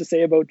I have to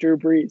say about Drew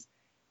Brees.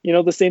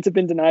 The Saints have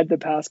been denied the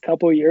past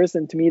couple of years,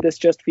 and to me, this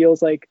just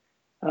feels like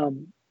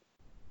Drew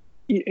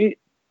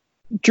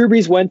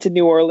Brees went to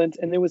New Orleans,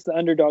 and it was the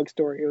underdog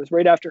story. It was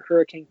right after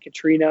Hurricane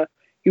Katrina.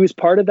 He was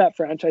part of that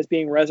franchise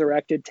being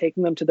resurrected,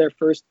 taking them to their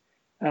first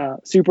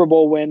Super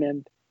Bowl win,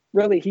 and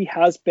really, he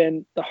has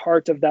been the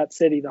heart of that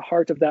city, the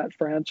heart of that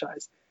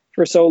franchise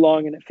for so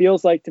long, and it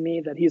feels like to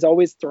me that he's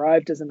always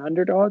thrived as an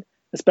underdog,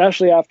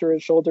 especially after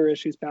his shoulder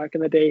issues back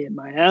in the day in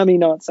Miami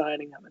not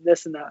signing him and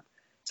this and that.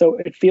 So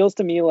it feels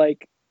to me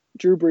like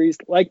Drew Brees,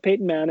 like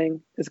Peyton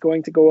Manning, is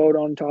going to go out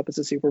on top as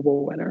a Super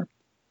Bowl winner.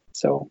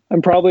 So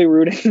I'm probably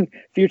rooting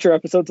future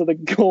episodes of the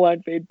Goal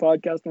Line Fade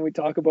podcast when we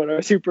talk about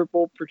our Super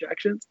Bowl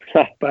projections.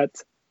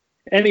 But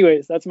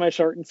anyways, that's my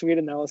short and sweet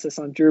analysis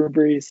on Drew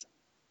Brees.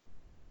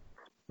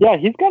 Yeah,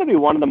 he's got to be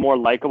one of the more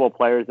likable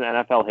players in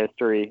NFL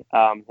history.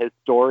 His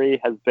story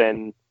has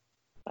been,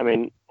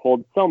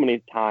 told so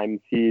many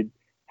times. He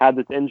had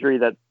this injury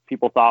that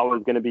people thought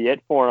was going to be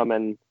it for him,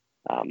 and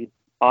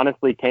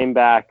honestly came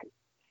back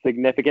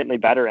significantly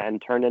better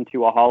and turned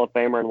into a Hall of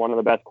Famer and one of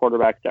the best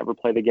quarterbacks to ever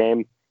play the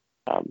game.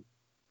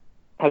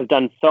 Has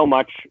done so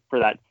much for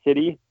that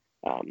city.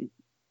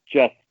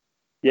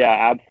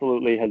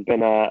 Absolutely has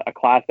been a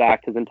class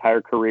act his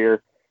entire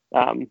career.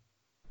 And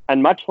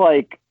much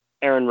like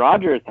Aaron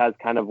Rodgers has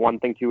kind of one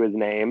thing to his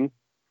name,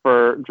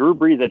 for Drew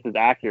Brees, it's his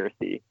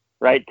accuracy,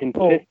 right?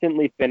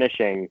 Consistently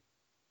finishing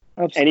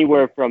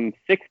anywhere from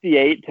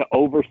 68 to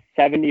over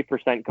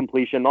 70%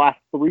 completion the last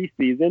 3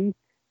 seasons.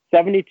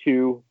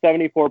 72,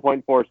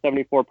 74.4,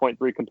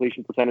 74.3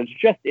 completion percentage,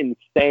 just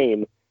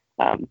insane.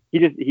 He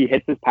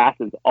hits his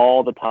passes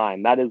all the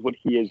time. That is what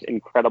he is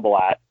incredible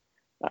at.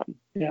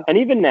 And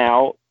even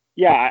now,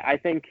 I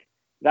think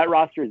that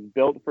roster is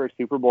built for a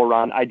Super Bowl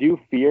run. I do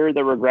fear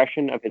the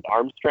regression of his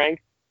arm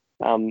strength.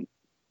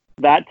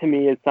 That to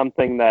me is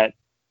something that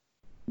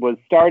was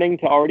starting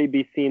to already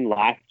be seen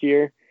last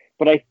year.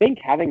 But I think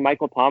having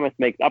Michael Thomas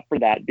makes up for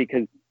that,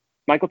 because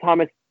Michael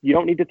Thomas, you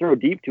don't need to throw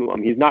deep to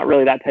him. He's not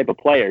really that type of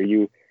player.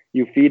 You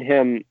feed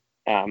him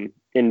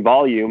in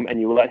volume and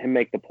you let him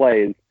make the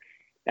plays.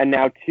 And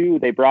now, too,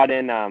 they brought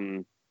in,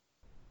 New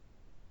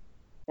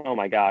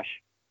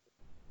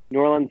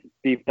Orleans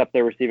beefed up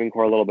their receiving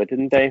core a little bit,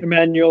 didn't they?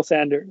 Emmanuel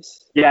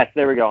Sanders. Yes,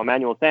 there we go.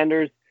 Emmanuel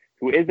Sanders,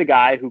 who is a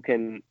guy who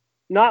can,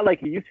 not like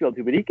he used to be able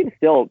to, but he can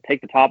still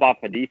take the top off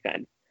a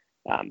defense.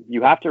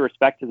 You have to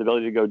respect his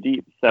ability to go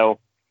deep. So,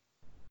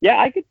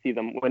 I could see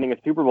them winning a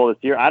Super Bowl this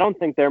year. I don't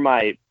think they're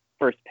my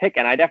first pick,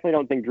 and I definitely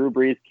don't think Drew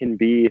Brees can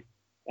be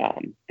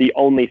the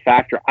only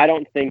factor. I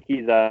don't think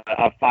he's a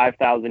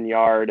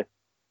 5,000-yard,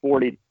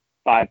 40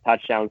 5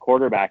 touchdown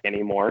quarterback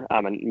anymore.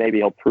 And maybe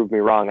he'll prove me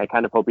wrong. I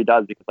kind of hope he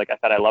does because, like I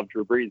said, I love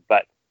Drew Brees.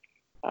 But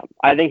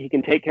I think he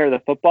can take care of the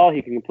football.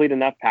 He can complete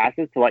enough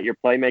passes to let your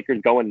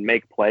playmakers go and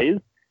make plays.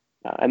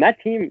 And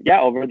that team,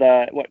 over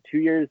the 2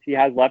 years he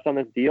has left on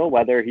this deal,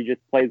 whether he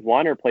just plays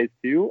 1 or plays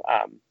 2,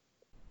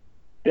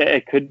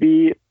 it could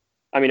be.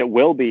 I mean, it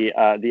will be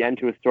the end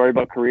to a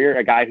storybook career.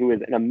 A guy who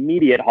is an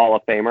immediate Hall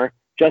of Famer,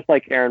 just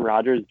like Aaron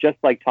Rodgers, just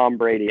like Tom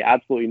Brady.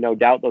 Absolutely no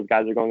doubt those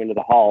guys are going into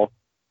the Hall.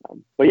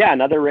 But yeah,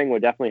 another ring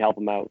would definitely help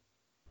him out.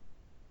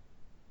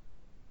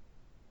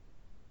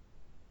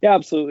 Yeah,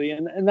 absolutely.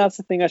 And that's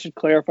the thing I should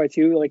clarify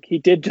too. Like, he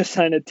did just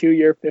sign a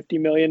 2-year, $50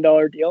 million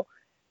deal.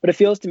 But it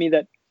feels to me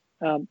that,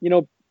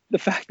 the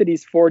fact that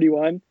he's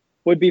 41,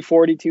 would be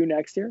 42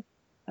 next year.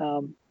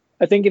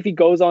 I think if he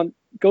goes out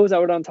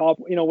on top,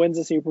 wins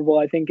the Super Bowl,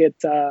 I think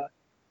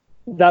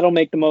that'll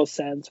make the most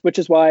sense, which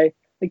is why,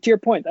 like, to your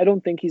point, I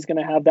don't think he's going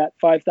to have that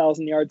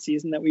 5,000 yard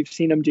season that we've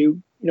seen him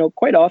do,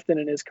 quite often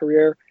in his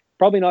career.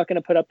 Probably not going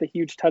to put up the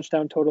huge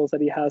touchdown totals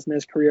that he has in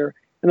his career.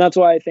 And that's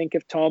why I think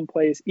if Tom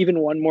plays even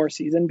one more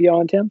season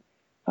beyond him,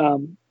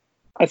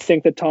 I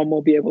think that Tom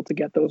will be able to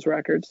get those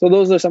records. So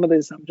those are some of the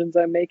assumptions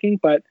I'm making,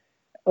 but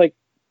like,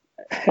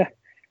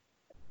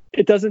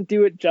 it doesn't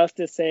do it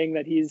justice saying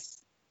that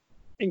he's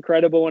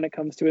incredible when it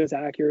comes to his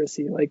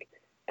accuracy. Like,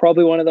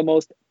 probably one of the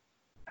most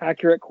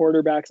accurate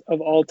quarterbacks of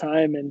all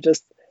time. And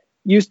just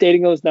you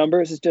stating those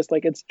numbers is just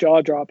like, it's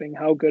jaw dropping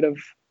how good of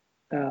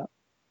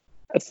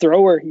a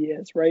thrower he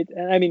is, right?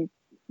 And I mean,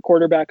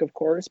 quarterback, of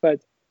course,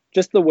 but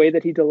just the way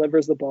that he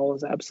delivers the ball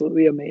is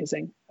absolutely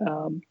amazing.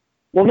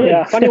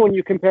 It's funny when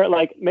you compare,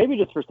 like, maybe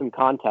just for some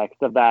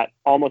context of that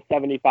almost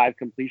 75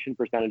 completion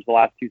percentage the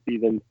last 2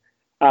 seasons.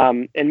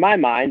 In my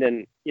mind,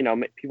 and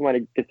people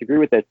might disagree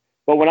with this,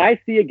 but when I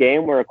see a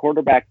game where a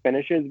quarterback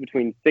finishes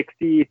between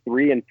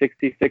 63 and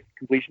 66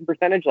 completion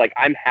percentage, like,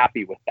 I'm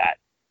happy with that.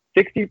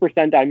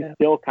 60%, I'm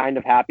still kind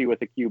of happy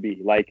with a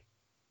QB. Like,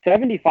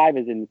 75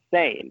 is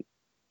insane.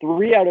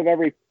 3 out of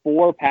every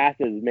 4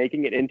 passes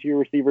making it into your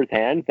receiver's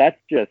hands. That's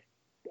just,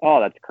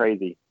 that's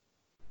crazy.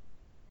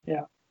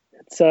 Yeah,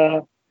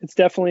 it's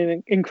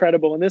definitely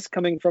incredible. And this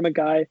coming from a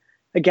guy,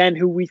 again,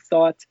 who we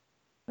thought,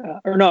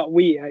 or not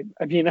we,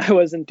 I mean, I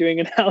wasn't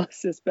doing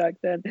analysis back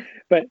then,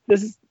 but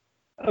this is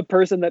a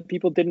person that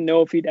people didn't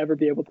know if he'd ever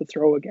be able to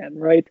throw again,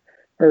 right?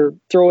 Or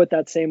throw at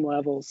that same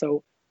level.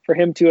 So for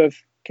him to have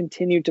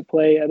continued to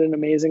play at an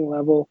amazing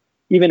level,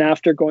 even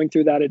after going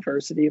through that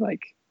adversity,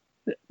 like,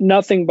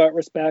 nothing but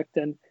respect.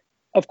 And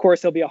of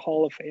course, he'll be a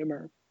Hall of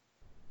Famer.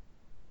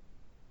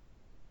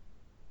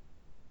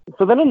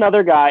 So then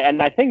another guy,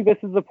 and I think this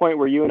is the point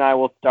where you and I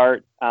will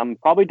start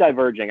probably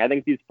diverging. I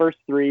think these first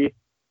 3,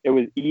 it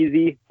was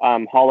easy,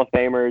 Hall of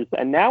Famers.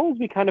 And now as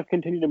we kind of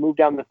continue to move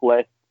down this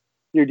list,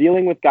 you're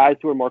dealing with guys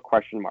who are more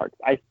question marks.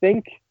 I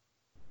think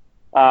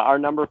our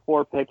number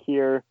 4 pick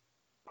here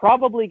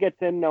probably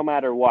gets in no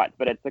matter what,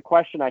 but it's a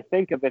question, I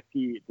think, of if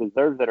he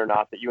deserves it or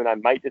not that you and I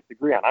might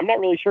disagree on. I'm not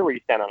really sure where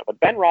you stand on it, but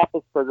Ben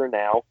Roethlisberger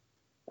now,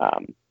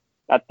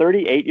 at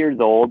 38 years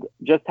old,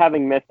 just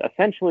having missed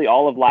essentially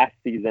all of last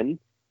season,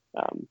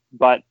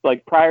 but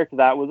like prior to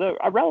that was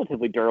a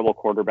relatively durable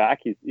quarterback.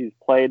 He's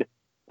played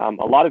a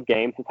lot of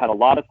games, has had a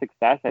lot of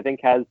success. I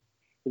think is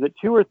it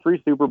 2 or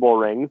 3 Super Bowl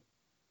rings?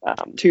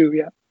 2,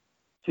 yeah.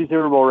 2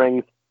 Super Bowl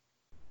rings.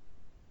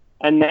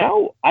 And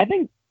now I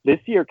think this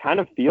year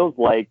kind of feels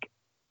like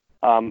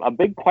a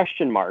big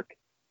question mark.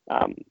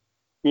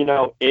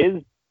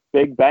 Is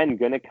Big Ben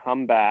going to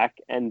come back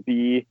and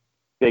be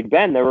Big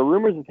Ben? There were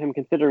rumors of him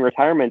considering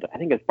retirement, I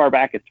think, as far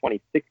back as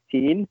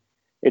 2016.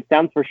 It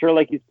sounds for sure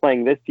like he's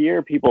playing this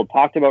year. People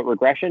talked about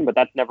regression, but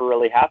that's never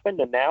really happened.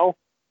 And now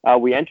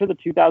we enter the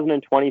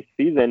 2020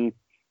 season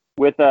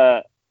with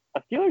a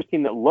Steelers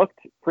team that looked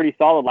pretty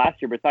solid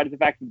last year, besides the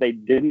fact that they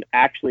didn't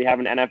actually have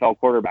an NFL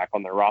quarterback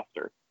on their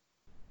roster.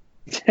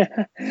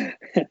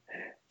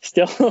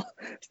 Still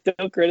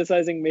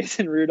criticizing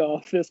Mason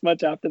Rudolph this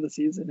much after the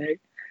season, hey?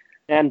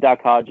 And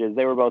Duck Hodges.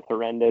 They were both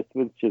horrendous. It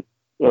was just,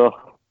 ugh.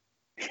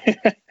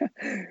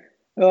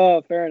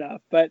 Oh, fair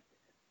enough. But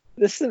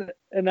this is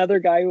another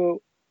guy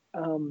who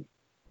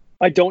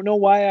I don't know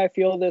why I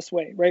feel this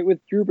way, right?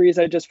 With Drew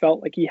Brees, I just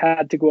felt like he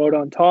had to go out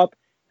on top,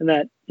 and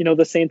that,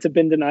 the Saints have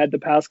been denied the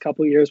past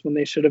couple of years when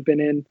they should have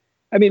been in.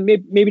 I mean,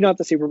 maybe not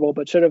the Super Bowl,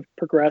 but should have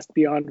progressed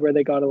beyond where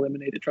they got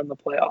eliminated from the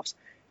playoffs.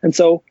 And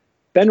so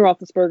Ben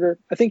Roethlisberger,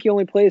 I think he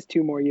only plays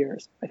 2 more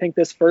years. I think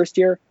this first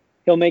year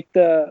he'll make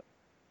the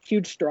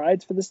huge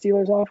strides for the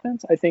Steelers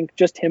offense. I think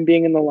just him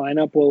being in the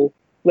lineup will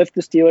lift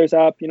the Steelers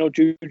up.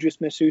 Juju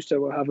Smith-Schuster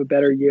will have a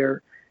better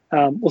year.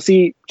 We'll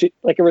see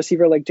like a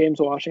receiver like James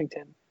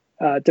Washington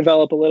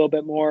develop a little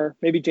bit more.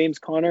 Maybe James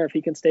Conner, if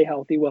he can stay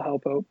healthy, will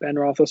help out Ben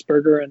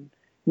Roethlisberger and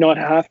not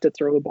have to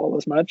throw the ball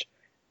as much.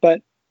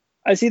 But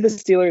I see the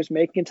Steelers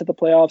making it to the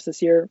playoffs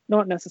this year,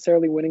 not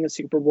necessarily winning a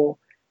Super Bowl,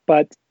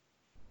 but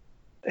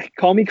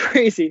call me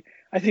crazy.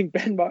 I think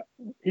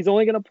he's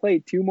only going to play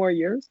 2 more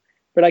years,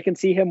 but I can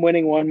see him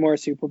winning 1 more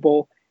Super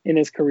Bowl in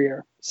his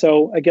career.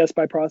 So I guess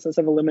by process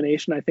of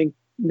elimination, I think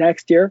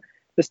next year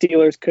the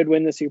Steelers could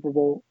win the Super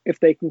Bowl if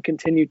they can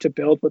continue to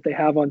build what they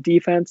have on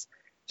defense.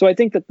 So I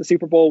think that the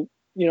Super Bowl,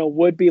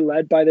 would be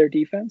led by their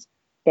defense,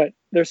 but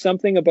there's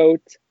something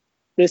about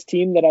this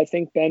team that I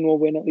think Ben will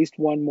win at least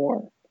one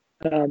more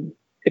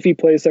if he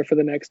plays there for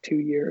the next 2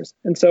 years.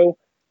 And so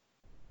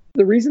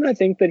the reason I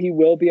think that he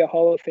will be a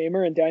Hall of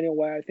Famer, and Daniel,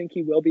 why I think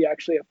he will be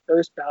actually a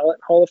first ballot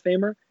Hall of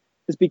Famer,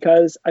 is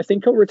because I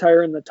think he'll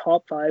retire in the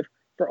top 5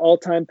 for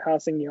all-time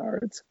passing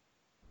yards.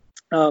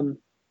 And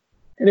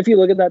if you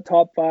look at that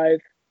top 5,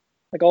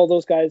 like all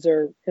those guys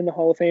are in the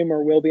Hall of Fame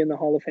or will be in the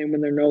Hall of Fame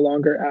when they're no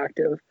longer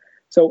active.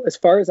 So as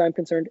far as I'm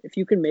concerned, if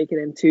you can make it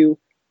into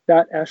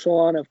that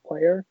echelon of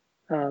player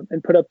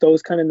and put up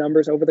those kind of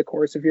numbers over the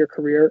course of your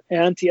career,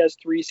 and he has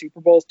 3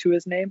 Super Bowls to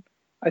his name,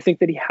 I think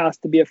that he has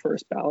to be a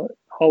first ballot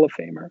Hall of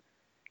Famer.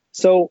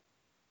 So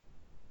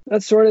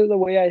that's sort of the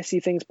way I see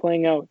things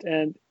playing out.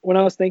 And when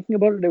I was thinking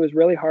about it, it was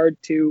really hard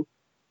to,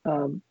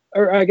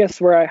 or I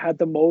guess where I had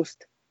the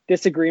most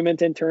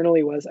disagreement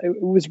internally was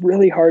it was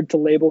really hard to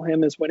label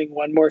him as winning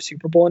one more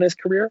Super Bowl in his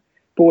career.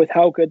 But with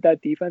how good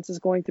that defense is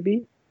going to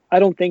be, I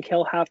don't think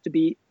he'll have to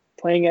be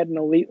playing at an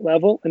elite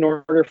level in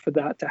order for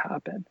that to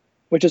happen,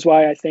 which is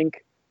why I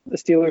think the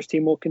Steelers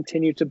team will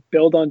continue to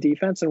build on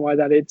defense and why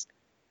that it's,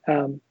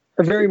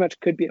 or very much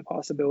could be a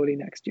possibility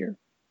next year.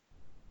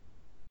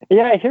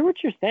 Yeah, I hear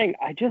what you're saying.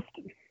 I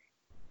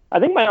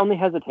think my only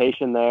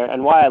hesitation there,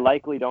 and why I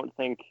likely don't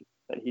think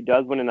that he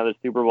does win another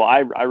Super Bowl,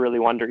 I really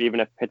wonder even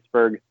if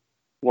Pittsburgh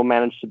will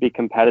manage to be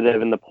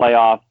competitive in the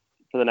playoffs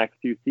for the next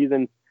few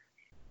seasons,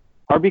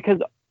 are because,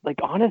 like,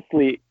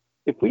 honestly,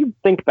 if we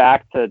think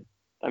back to,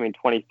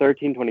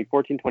 2013,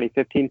 2014,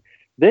 2015,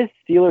 this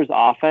Steelers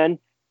offense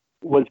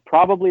was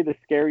probably the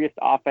scariest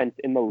offense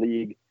in the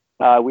league.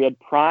 We had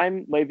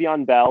prime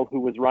Le'Veon Bell, who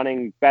was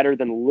running better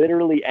than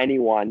literally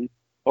anyone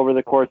over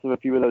the course of a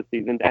few of those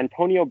seasons.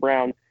 Antonio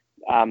Brown,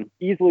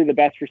 easily the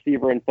best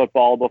receiver in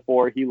football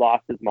before he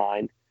lost his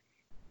mind.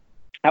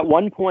 At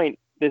one point,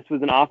 this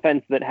was an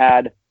offense that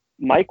had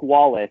Mike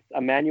Wallace,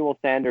 Emmanuel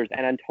Sanders,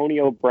 and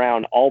Antonio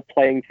Brown all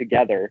playing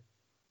together.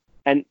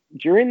 And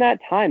during that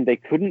time, they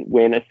couldn't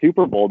win a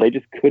Super Bowl. They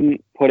just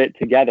couldn't put it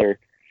together,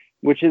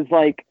 which is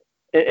like,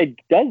 it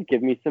does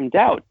give me some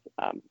doubts.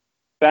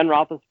 Ben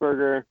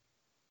Roethlisberger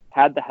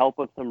had the help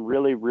of some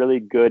really, really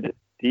good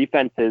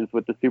defenses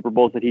with the Super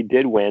Bowls that he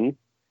did win,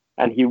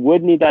 and he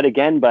would need that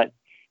again. But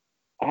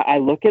I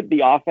look at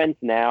the offense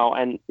now,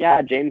 and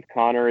yeah, James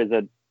Conner is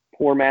a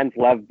poor man's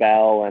Lev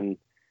Bell, and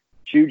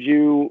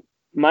Juju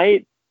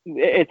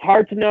it's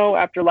hard to know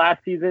after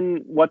last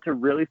season what to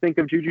really think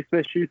of Juju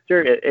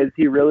Smith-Schuster. Is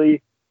he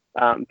really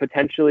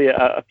potentially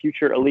a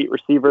future elite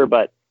receiver?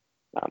 But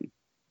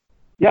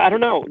yeah, I don't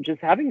know.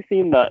 Just having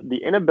seen the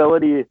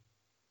inability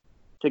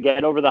to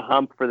get over the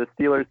hump for the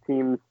Steelers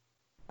teams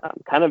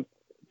kind of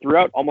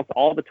throughout almost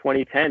all the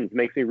 2010s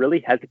makes me really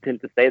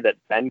hesitant to say that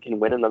Ben can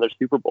win another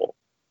Super Bowl.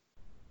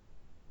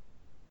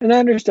 And I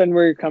understand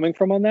where you're coming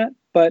from on that,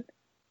 but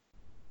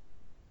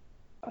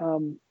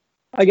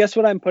I guess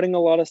what I'm putting a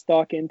lot of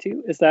stock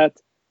into is that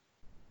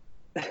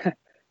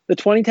the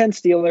 2010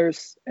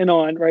 Steelers and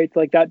on, right,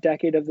 like that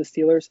decade of the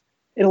Steelers,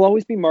 it'll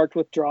always be marked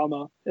with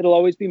drama. It'll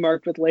always be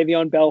marked with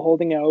Le'Veon Bell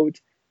holding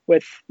out,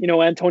 with,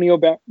 Antonio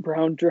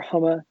Brown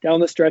drama down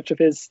the stretch of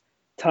his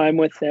time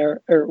with the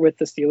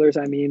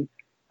Steelers,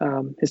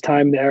 his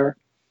time there.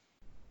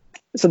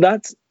 So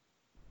that's,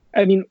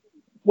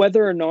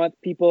 whether or not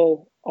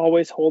people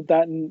always hold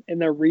that in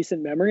their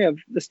recent memory of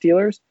the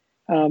Steelers,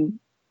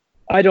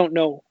 I don't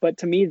know. But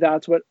to me,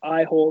 that's what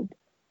I hold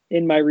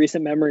in my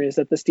recent memory, is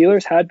that the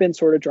Steelers had been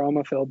sort of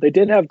drama filled. They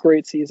did have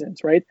great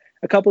seasons, right?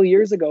 A couple of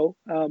years ago,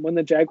 when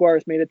the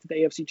Jaguars made it to the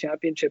AFC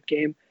Championship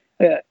game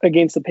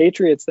against the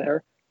Patriots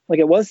there, like,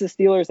 it was the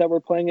Steelers that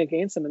were playing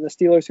against them, and the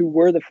Steelers who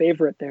were the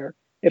favorite there.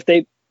 If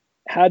they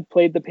had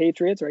played the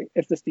Patriots, right?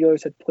 If the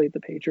Steelers had played the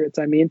Patriots,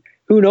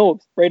 who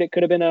knows, right? It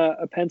could have been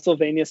a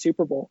Pennsylvania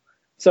Super Bowl.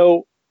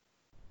 So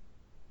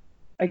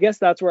I guess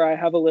that's where I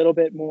have a little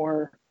bit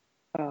more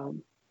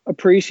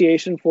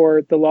appreciation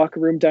for the locker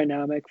room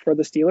dynamic for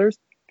the Steelers,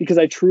 because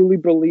I truly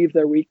believe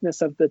their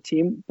weakness of the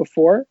team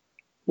before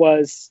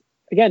was,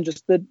 again,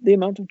 just the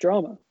amount of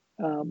drama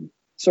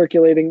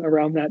circulating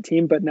around that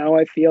team. But now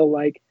I feel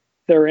like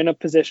they're in a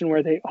position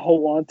where they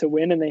all want to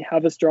win and they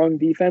have a strong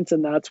defense,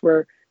 and that's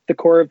where the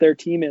core of their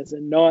team is,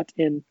 and not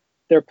in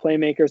their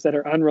playmakers that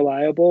are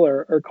unreliable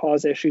or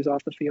cause issues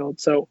off the field.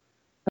 So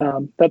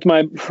that's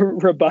my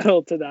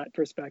rebuttal to that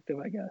perspective,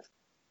 I guess.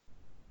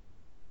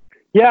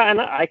 Yeah,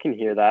 and I can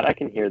hear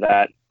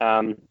that.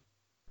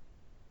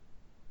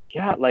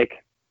 Yeah,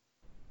 like,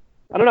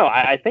 I don't know.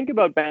 I think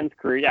about Ben's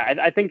career. Yeah,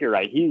 I think you're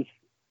right. He's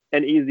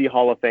an easy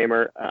Hall of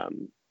Famer.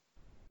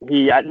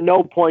 He at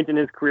no point in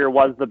his career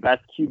was the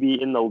best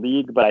QB in the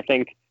league, but I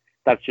think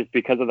that's just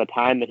because of the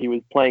time that he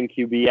was playing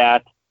QB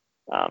at.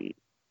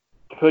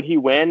 Could he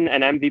win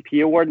an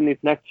MVP award in these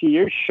next few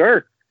years?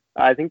 Sure.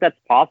 I think that's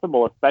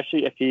possible,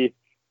 especially if he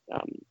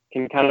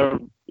can kind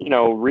of,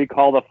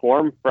 recall the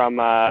form from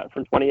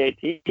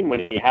 2018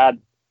 when he had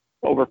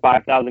over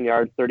 5,000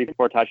 yards,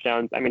 34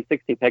 touchdowns.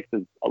 16 picks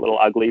is a little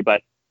ugly,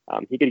 but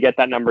He could get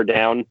that number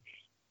down.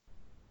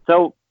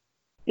 So,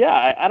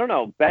 yeah, I don't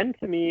know. Ben,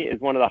 to me, is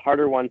one of the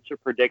harder ones to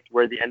predict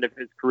where the end of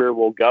his career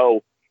will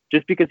go,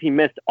 just because he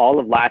missed all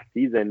of last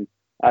season.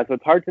 So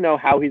it's hard to know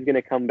how he's going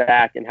to come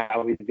back and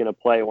how he's going to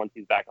play once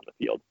he's back on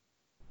the field.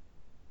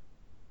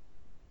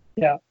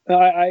 Yeah,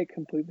 I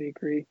completely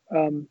agree.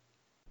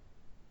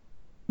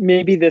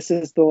 Maybe this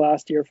is the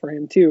last year for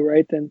him too,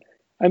 right? And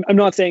I'm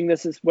not saying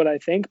this is what I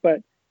think,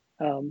 but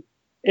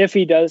if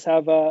he does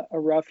have a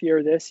rough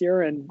year this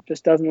year and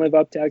just doesn't live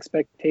up to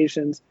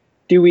expectations,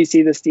 do we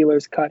see the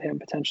Steelers cut him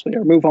potentially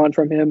or move on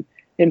from him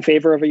in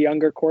favor of a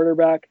younger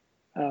quarterback,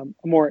 a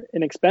more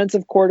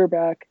inexpensive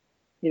quarterback,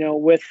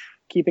 with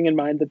keeping in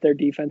mind that their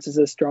defense is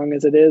as strong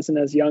as it is and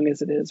as young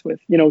as it is, with,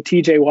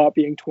 TJ Watt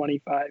being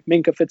 25,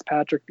 Minka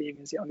Fitzpatrick being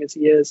as young as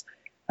he is,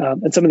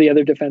 and some of the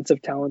other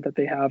defensive talent that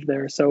they have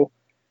there. So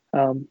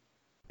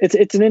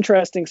it's an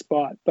interesting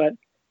spot. But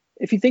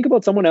if you think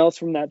about someone else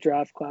from that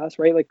draft class,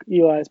 right, like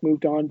Eli's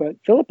moved on, but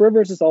Phillip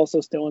Rivers is also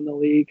still in the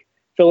league.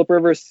 Phillip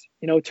Rivers,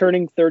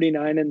 turning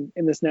 39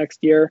 in this next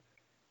year.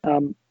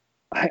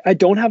 I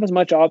don't have as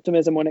much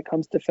optimism when it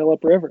comes to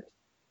Phillip Rivers.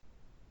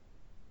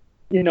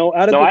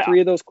 Out of the three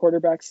of those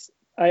quarterbacks,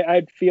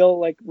 I'd feel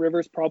like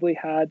Rivers probably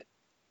had,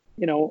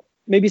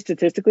 maybe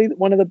statistically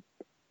one of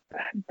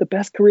the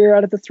best career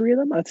out of the three of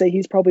them. I'd say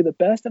he's probably the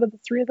best out of the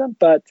three of them,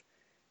 but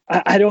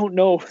I don't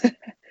know.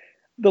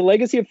 The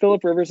legacy of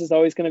Phillip Rivers is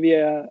always going to be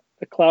a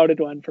clouded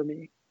one for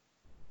me.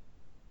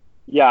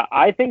 Yeah,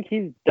 I think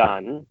he's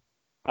done.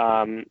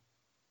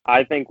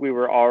 I think we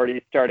were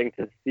already starting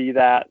to see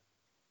that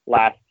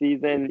last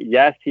season.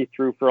 Yes, he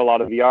threw for a lot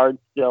of yards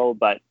still,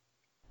 but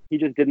he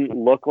just didn't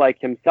look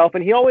like himself.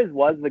 And he always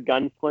was the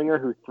gunslinger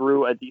who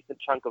threw a decent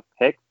chunk of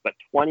picks, but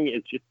 20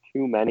 is just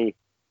too many.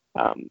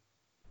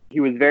 He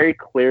was very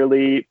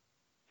clearly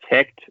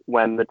ticked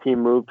when the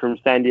team moved from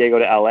San Diego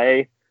to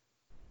LA.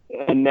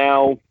 And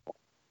now,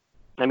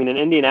 in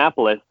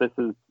Indianapolis, this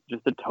is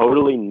just a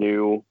totally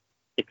new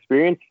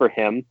experience for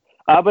him.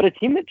 But a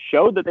team that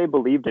showed that they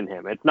believed in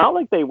him. It's not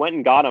like they went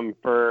and got him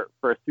for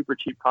a super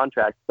cheap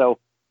contract. So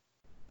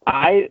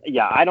I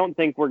don't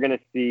think we're going to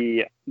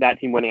see that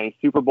team winning any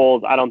Super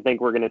Bowls. I don't think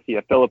we're going to see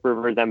a Phillip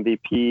Rivers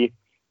MVP.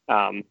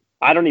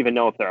 I don't even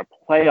know if they're a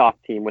playoff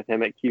team with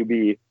him at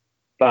QB.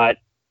 But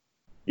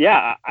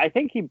yeah, I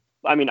think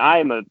I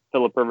am a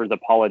Phillip Rivers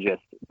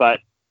apologist, but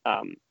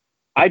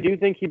I do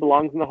think he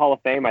belongs in the Hall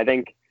of Fame. I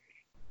think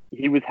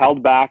he was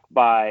held back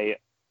by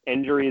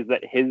injuries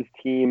that his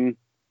team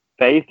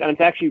faced, and it's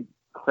actually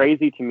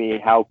crazy to me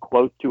how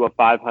close to a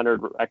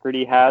 500 record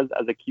he has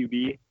as a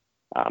QB.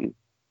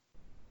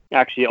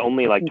 Actually,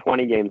 only like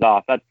 20 games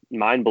off. That's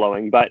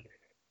mind-blowing. But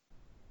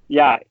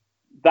yeah,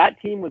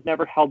 that team was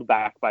never held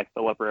back by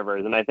Phillip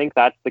Rivers, and I think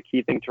that's the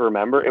key thing to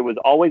remember. It was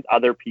always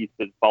other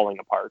pieces falling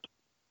apart.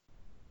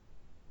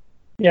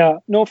 Yeah,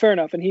 no, fair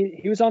enough. And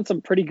he was on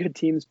some pretty good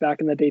teams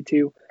back in the day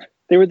too.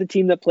 They were the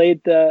team that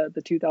played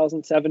the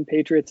 2007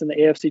 Patriots in the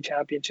AFC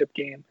Championship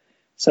game.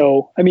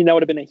 So, that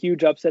would have been a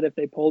huge upset if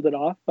they pulled it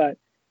off. But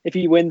if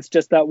he wins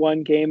just that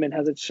one game and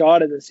has a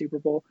shot at the Super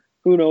Bowl,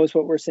 who knows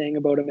what we're saying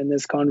about him in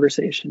this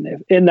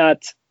conversation, in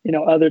that,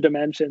 other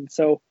dimension.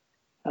 So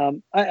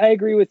I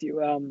agree with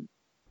you.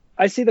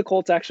 I see the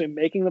Colts actually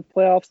making the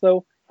playoffs,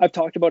 though. I've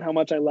talked about how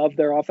much I love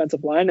their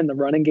offensive line and the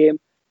running game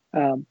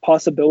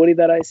possibility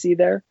that I see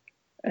there,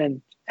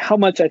 and how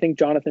much I think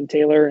Jonathan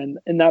Taylor and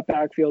that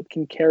backfield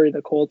can carry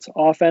the Colts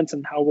offense,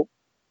 and how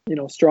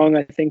strong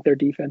I think their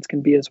defense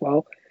can be as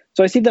well.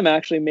 So I see them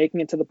actually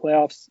making it to the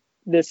playoffs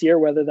this year,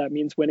 whether that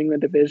means winning the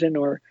division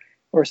or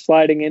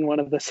sliding in one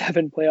of the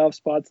 7 playoff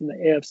spots in the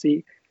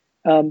AFC.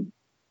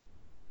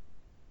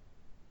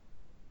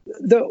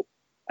 Though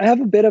I have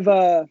a bit of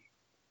a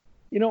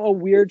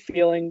weird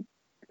feeling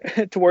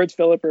towards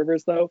Phillip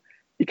Rivers, though,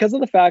 because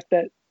of the fact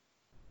that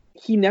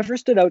he never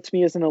stood out to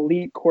me as an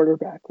elite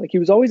quarterback. Like, he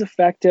was always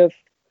effective,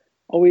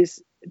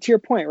 always, to your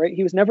point, right?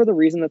 He was never the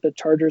reason that the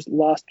Chargers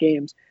lost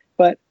games,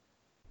 but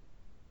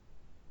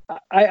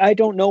I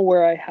don't know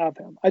where I have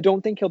him. I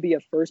don't think he'll be a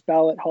first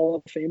ballot Hall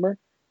of Famer,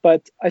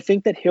 but I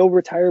think that he'll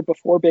retire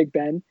before Big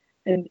Ben.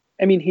 And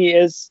he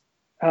is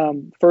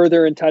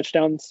further in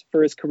touchdowns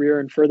for his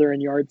career and further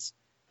in yards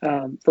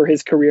for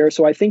his career.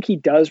 So I think he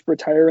does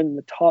retire in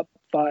the top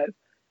 5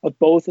 of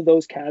both of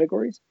those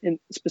categories, and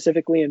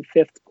specifically in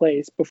 5th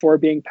place before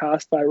being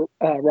passed by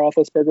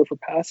Roethlisberger for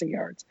passing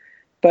yards.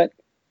 But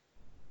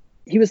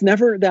he was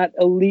never that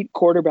elite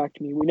quarterback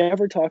to me. We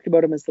never talked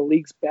about him as the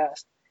league's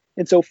best.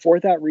 And so for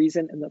that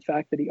reason, and the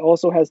fact that he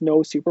also has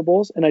no Super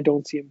Bowls, and I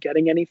don't see him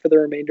getting any for the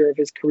remainder of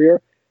his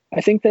career, I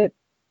think that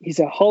he's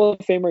a Hall of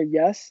Famer,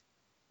 yes,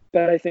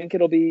 but I think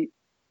it'll be,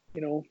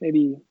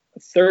 maybe a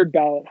 3rd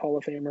ballot Hall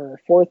of Famer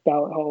or 4th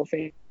ballot Hall of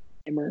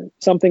Famer,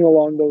 something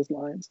along those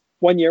lines.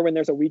 One year when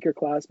there's a weaker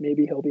class,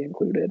 maybe he'll be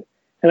included.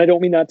 And I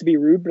don't mean that to be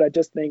rude, but I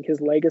just think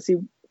his legacy,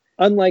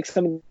 unlike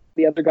some of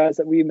the other guys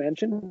that we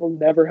mentioned, will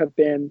never have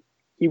been,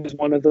 he was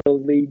one of the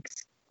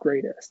league's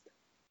greatest.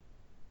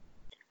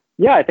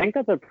 Yeah, I think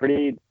that's a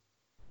pretty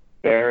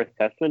fair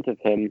assessment of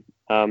him.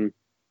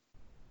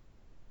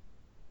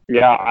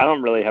 Yeah, I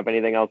don't really have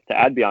anything else to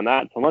add beyond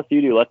that. So unless you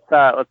do, let's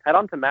head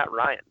on to Matt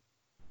Ryan.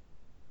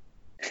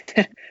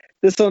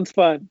 This one's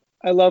fun.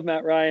 I love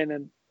Matt Ryan,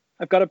 and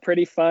I've got a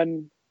pretty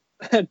fun,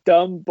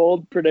 dumb,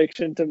 bold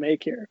prediction to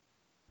make here.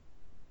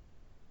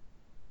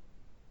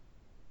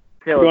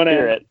 Okay, let's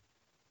hear it.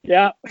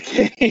 Yeah.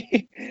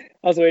 Okay.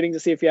 I was waiting to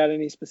see if you had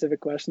any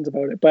specific questions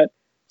about it. But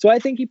so I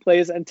think he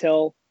plays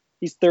until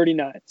he's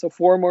 39. So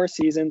 4 more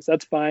seasons.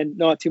 That's fine.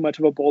 Not too much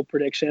of a bold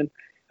prediction.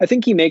 I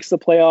think he makes the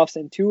playoffs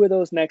in 2 of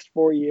those next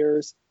 4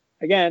 years.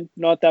 Again,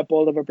 not that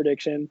bold of a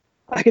prediction.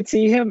 I could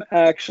see him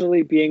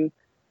actually being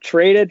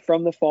traded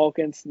from the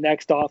Falcons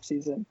next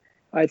offseason.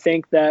 I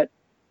think that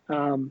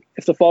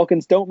if the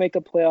Falcons don't make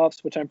the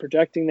playoffs, which I'm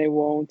projecting they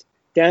won't,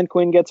 Dan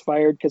Quinn gets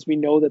fired because we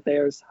know that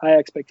there's high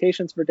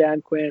expectations for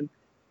Dan Quinn.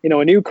 You know,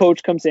 a new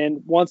coach comes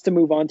in, wants to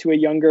move on to a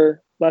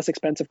younger, less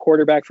expensive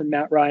quarterback from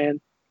Matt Ryan.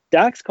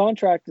 Dak's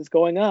contract is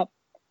going up.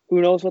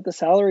 Who knows what the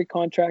salary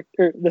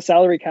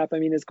cap,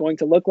 is going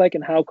to look like,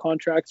 and how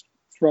contracts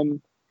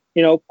from,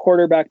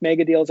 quarterback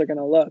mega deals are going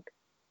to look.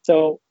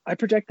 So I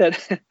project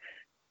that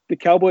the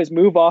Cowboys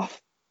move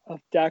off of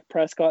Dak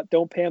Prescott,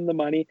 don't pay him the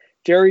money.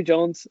 Jerry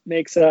Jones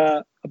makes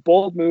a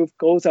bold move,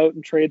 goes out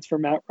and trades for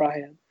Matt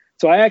Ryan.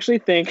 So I actually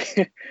think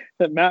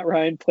that Matt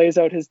Ryan plays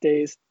out his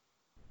days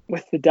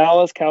with the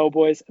Dallas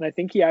Cowboys, and I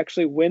think he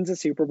actually wins a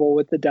Super Bowl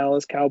with the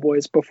Dallas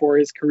Cowboys before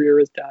his career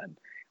is done.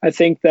 I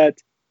think that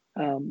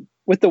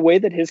with the way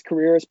that his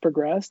career has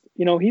progressed,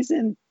 he's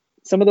in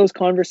some of those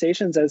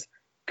conversations as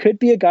could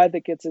be a guy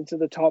that gets into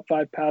the top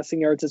 5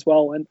 passing yards as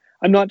well. And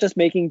I'm not just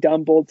making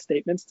dumb, bold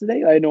statements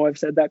today. I know I've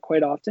said that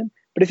quite often,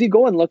 but if you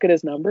go and look at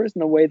his numbers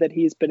and the way that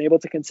he's been able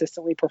to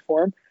consistently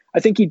perform, I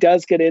think he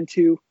does get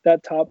into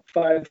that top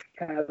 5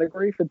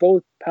 category for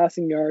both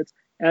passing yards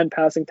and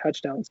passing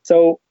touchdowns.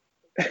 So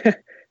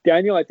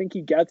Daniel, I think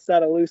he gets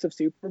that elusive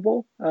Super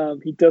Bowl.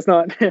 He does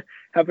not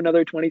have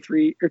another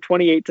 23 or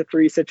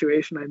 28-3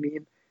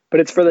 situation, but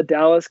it's for the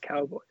Dallas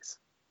Cowboys.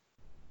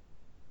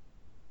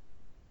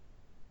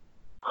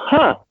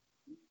 Huh.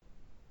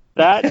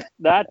 That's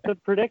a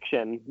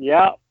prediction.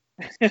 Yeah.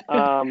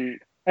 I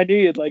knew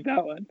you'd like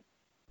that one.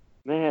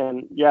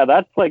 Man, yeah,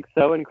 that's like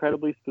so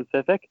incredibly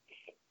specific.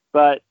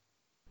 But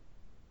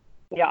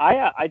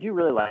yeah, I do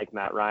really like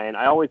Matt Ryan.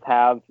 I always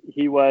have.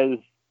 He was,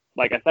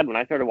 like I said, when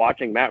I started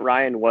watching, Matt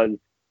Ryan was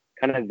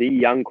kind of the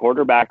young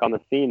quarterback on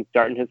the scene,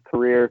 starting his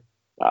career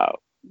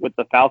with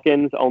the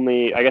Falcons.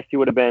 Only, I guess he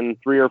would have been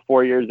 3 or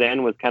 4 years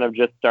in, was kind of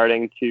just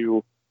starting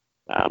to,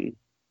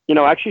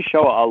 actually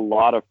show a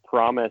lot of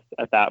promise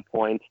at that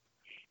point.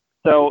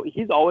 So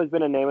he's always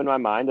been a name in my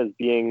mind as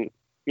being,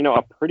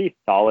 a pretty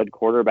solid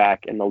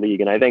quarterback in the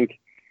league. And I think,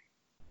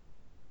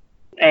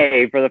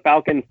 for the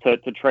Falcons to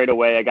trade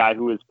away a guy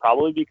who has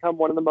probably become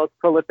one of the most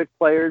prolific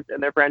players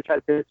in their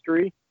franchise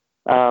history,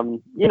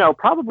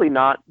 probably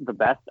not the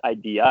best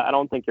idea. I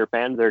don't think your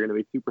fans are going to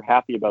be super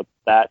happy about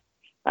that.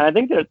 And I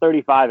think that at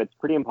 35, it's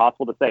pretty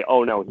impossible to say,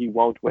 oh, no, he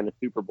won't win a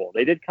Super Bowl.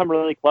 They did come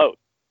really close.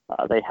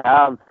 They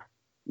have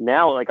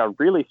now like a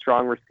really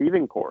strong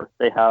receiving core.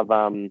 They have,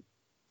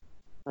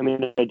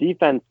 a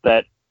defense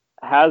that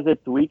has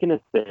its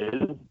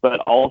weaknesses, but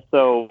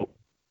also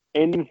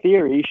in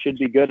theory should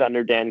be good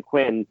under Dan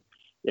Quinn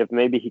if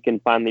maybe he can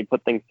finally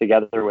put things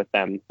together with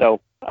them. So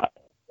I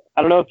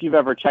don't know if you've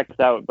ever checked this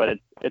out, but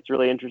it's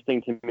really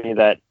interesting to me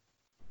that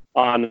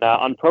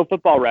on Pro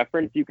Football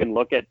Reference, you can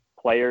look at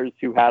players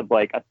who have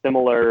like a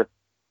similar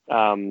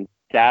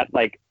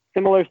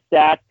similar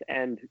stats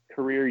and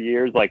career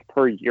years, like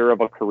per year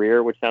of a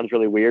career, which sounds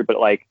really weird, but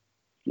like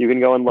you can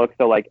go and look.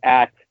 So like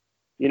at,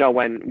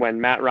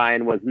 when Matt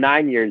Ryan was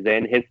 9 years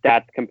in, his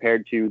stats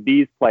compared to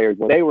these players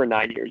when they were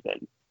 9 years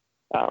in.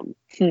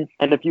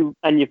 And if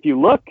you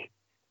look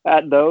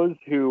at those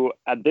who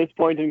at this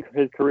point in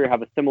his career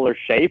have a similar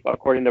shape,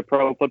 according to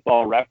Pro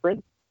Football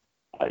Reference,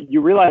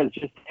 you realize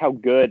just how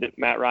good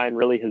Matt Ryan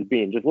really has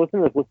been. Just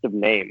listen to this list of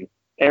names: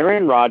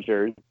 Aaron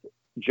Rodgers,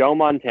 Joe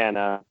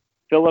Montana,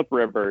 Phillip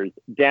Rivers,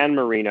 Dan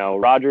Marino,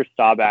 Roger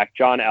Staubach,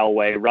 John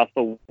Elway,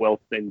 Russell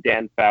Wilson,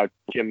 Dan Fouts,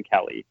 Jim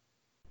Kelly.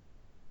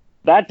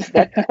 That's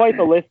quite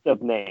the list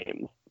of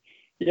names.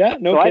 Yeah,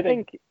 no so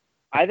kidding.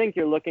 I think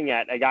you're looking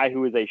at a guy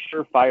who is a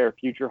surefire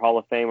future Hall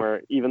of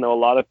Famer, even though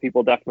a lot of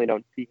people definitely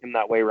don't see him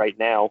that way right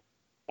now.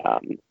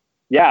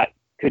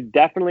 Could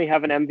definitely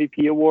have an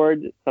MVP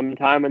award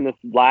sometime in this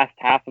the last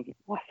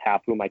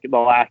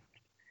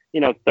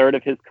third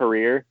of his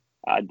career.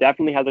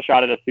 Definitely has a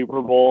shot at a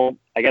Super Bowl.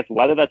 I guess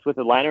whether that's with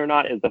Atlanta or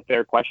not is a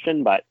fair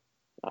question, but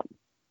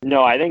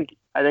no, I think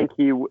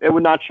it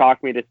would not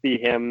shock me to see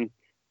him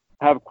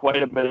have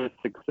quite a bit of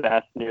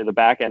success near the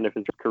back end of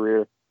his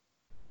career.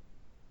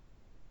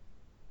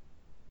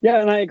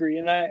 Yeah, and I agree.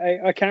 And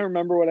I can't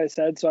remember what I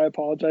said, so I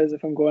apologize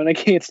if I'm going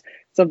against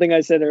something I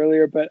said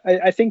earlier, but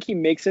I think he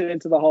makes it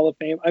into the Hall of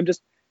Fame.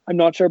 I'm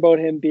not sure about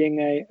him being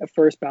a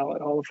first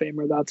ballot Hall of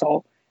Famer. That's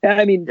all.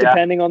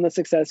 Depending on the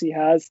success he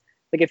has,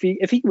 like if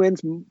he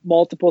wins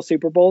multiple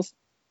Super Bowls,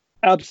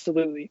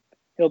 absolutely,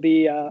 he'll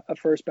be a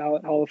first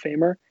ballot Hall of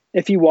Famer.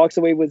 If he walks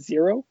away with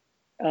 0,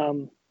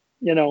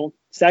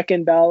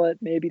 second ballot,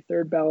 maybe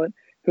third ballot.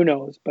 who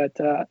knows? But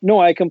no,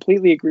 I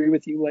completely agree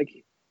with you.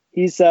 Like,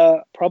 he's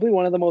probably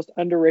one of the most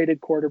underrated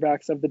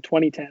quarterbacks of the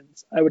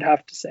 2010s, I would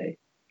have to say.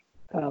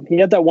 He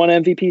had that one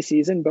MVP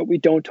season, but we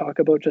don't talk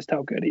about just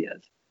how good he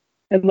is.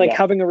 And like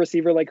having a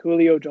receiver like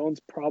Julio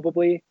Jones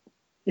probably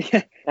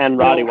and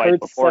Roddy White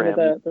hurts before some him.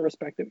 of the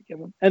respect that we give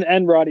him.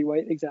 And Roddy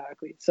White,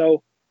 exactly.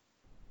 So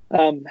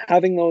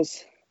having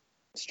those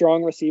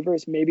strong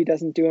receivers maybe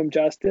doesn't do him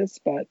justice,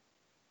 but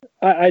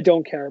I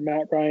don't care.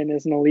 Matt Ryan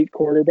is an elite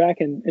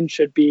quarterback and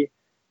should be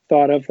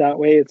thought of that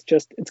way. It's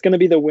going to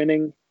be the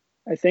winning,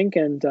 I think.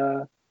 And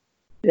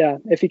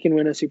if he can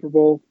win a Super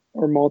Bowl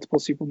or multiple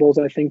Super Bowls,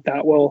 I think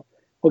that will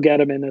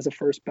get him in as a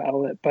first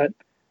ballot. But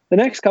the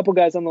next couple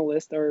guys on the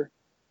list are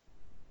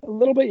a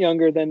little bit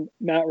younger than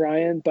Matt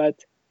Ryan,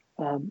 but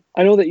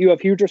I know that you have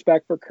huge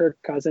respect for Kirk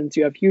Cousins.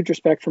 You have huge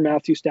respect for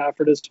Matthew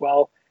Stafford as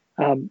well.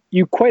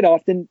 You quite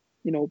often,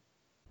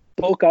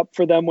 bulk up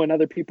for them when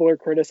other people are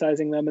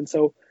criticizing them. And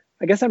so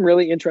I guess I'm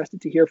really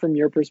interested to hear from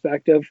your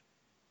perspective.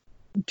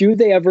 Do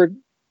they ever,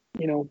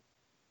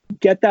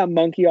 get that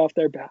monkey off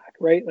their back,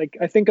 right? Like,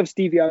 I think of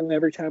Steve Young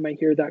every time I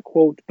hear that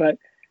quote, but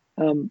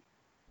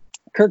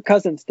Kirk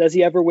Cousins, does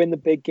he ever win the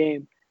big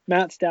game?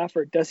 Matt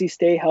Stafford, does he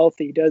stay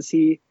healthy? Does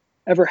he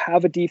ever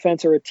have a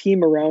defense or a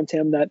team around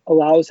him that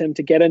allows him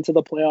to get into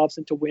the playoffs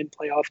and to win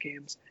playoff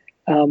games?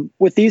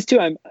 With these two,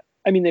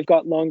 they've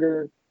got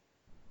longer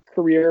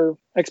career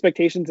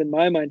expectations in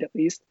my mind, at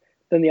least,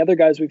 than the other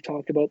guys we've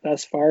talked about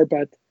thus far.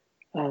 But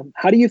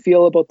how do you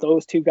feel about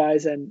those two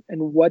guys, and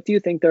what do you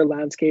think their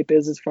landscape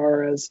is as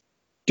far as,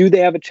 do they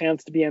have a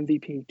chance to be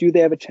MVP? Do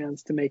they have a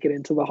chance to make it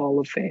into the Hall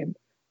of Fame?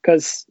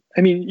 Because,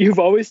 you've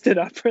always stood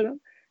up for them,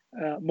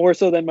 more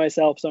so than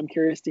myself. So I'm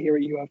curious to hear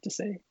what you have to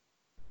say.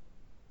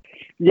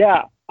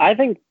 Yeah, I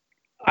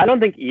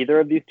don't think either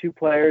of these two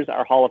players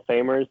are Hall of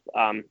Famers.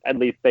 At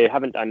least they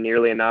haven't done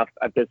nearly enough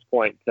at this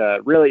point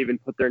to really even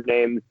put their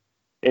names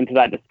into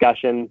that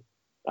discussion.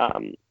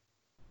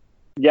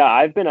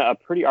 I've been a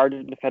pretty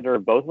ardent defender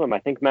of both of them. I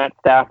think Matt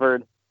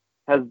Stafford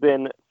has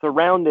been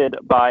surrounded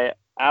by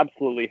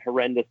absolutely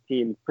horrendous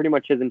teams pretty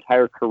much his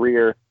entire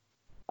career,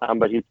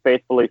 but he's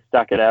faithfully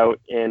stuck it out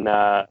in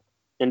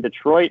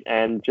Detroit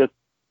and just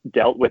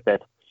dealt with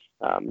it.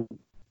 And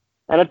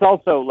it's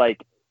also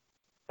like,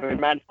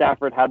 Matt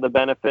Stafford had the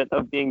benefit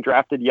of being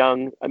drafted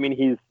young.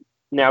 He's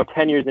now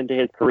 10 years into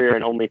his career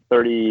and only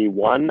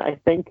 31, I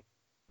think,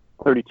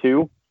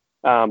 32.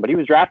 But he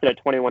was drafted at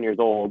 21 years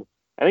old.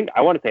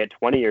 I want to say at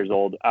 20 years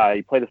old.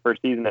 He played his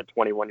first season at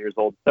 21 years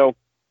old. So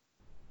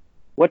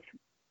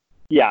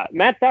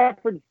Matt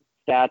Stafford's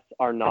stats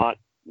are not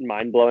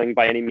mind-blowing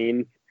by any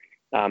means.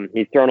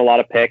 He's thrown a lot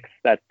of picks.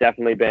 That's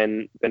definitely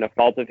been a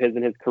fault of his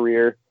in his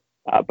career.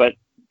 But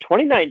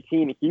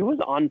 2019, he was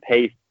on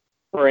pace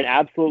for an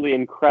absolutely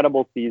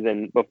incredible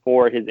season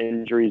before his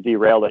injuries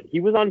derailed it.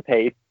 He was on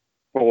pace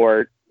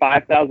for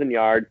 5,000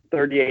 yards,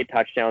 38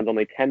 touchdowns,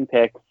 only 10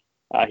 picks.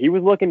 He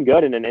was looking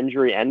good, and an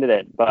injury ended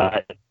it.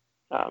 But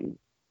I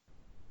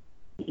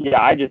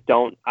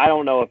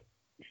don't know if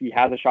he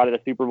has a shot at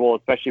a Super Bowl,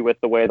 especially with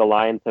the way the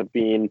Lions have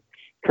been.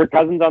 Kirk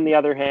Cousins, on the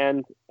other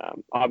hand,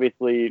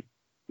 obviously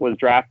was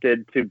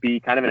drafted to be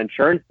kind of an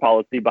insurance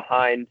policy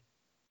behind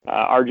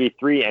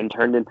RG3 and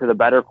turned into the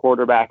better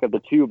quarterback of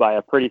the two by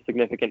a pretty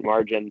significant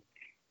margin.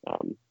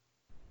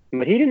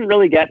 But he didn't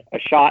really get a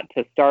shot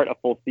to start a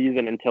full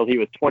season until he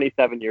was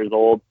 27 years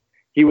old.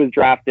 He was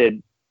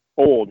drafted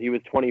old. He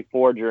was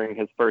 24 during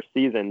his first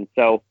season.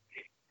 So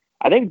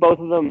I think both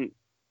of them,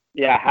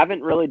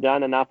 haven't really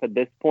done enough at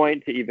this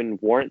point to even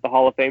warrant the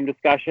Hall of Fame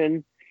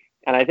discussion.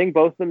 And I think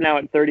both of them now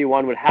at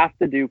 31 would have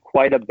to do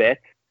quite a bit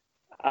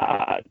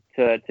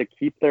to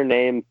keep their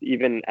names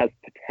even as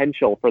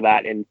potential for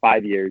that in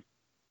 5 years.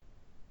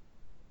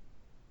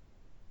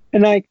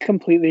 And I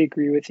completely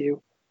agree with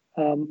you.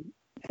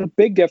 The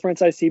big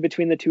difference I see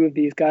between the two of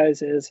these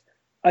guys is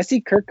I see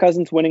Kirk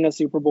Cousins winning a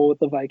Super Bowl with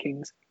the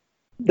Vikings.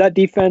 That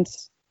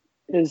defense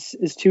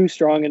is too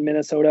strong in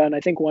Minnesota, and I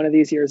think one of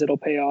these years it'll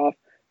pay off.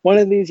 One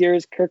of these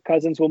years, Kirk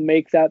Cousins will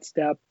make that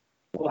step,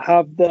 will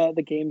have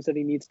the games that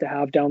he needs to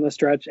have down the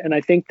stretch, and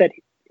I think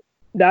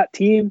that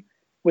team,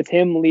 with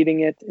him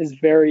leading it, is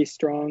very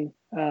strong,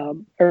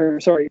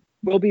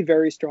 will be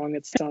very strong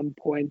at some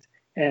point.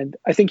 And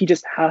I think he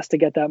just has to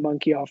get that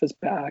monkey off his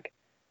back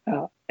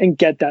and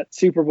get that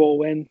Super Bowl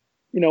win,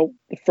 the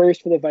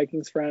first for the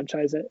Vikings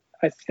franchise.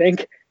 I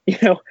think,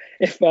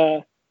 if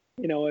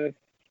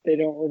they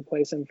don't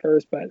replace him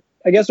first. But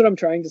I guess what I'm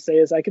trying to say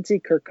is I could see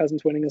Kirk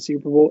Cousins winning a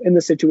Super Bowl in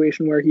the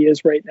situation where he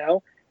is right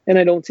now. And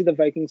I don't see the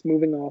Vikings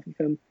moving off of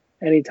him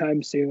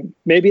anytime soon.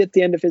 Maybe at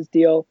the end of his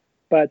deal,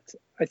 but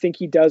I think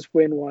he does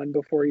win one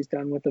before he's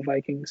done with the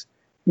Vikings.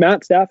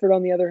 Matt Stafford,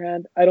 on the other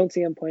hand, I don't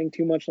see him playing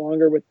too much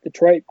longer with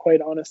Detroit,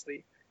 quite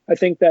honestly. I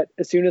think that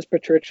as soon as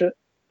Patricia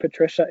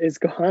is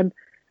gone,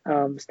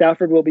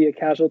 Stafford will be a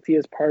casualty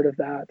as part of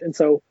that. And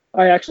so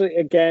I actually,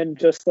 again,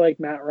 just like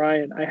Matt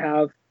Ryan, I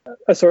have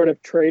a sort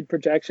of trade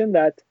projection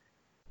that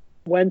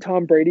when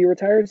Tom Brady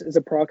retires is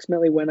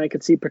approximately when I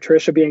could see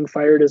Patricia being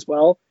fired as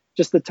well.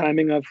 Just the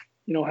timing of,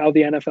 how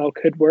the NFL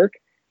could work.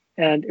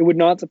 And it would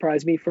not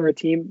surprise me for a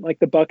team like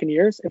the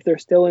Buccaneers, if they're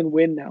still in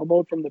win now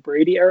mode from the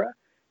Brady era,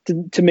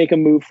 to make a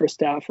move for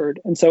Stafford.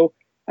 And so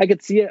I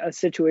could see a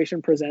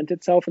situation present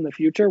itself in the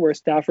future where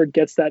Stafford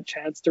gets that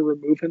chance to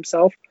remove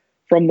himself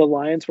from the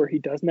Lions where he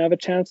doesn't have a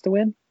chance to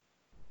win.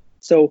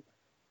 So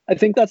I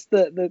think that's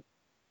the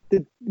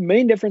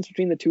main difference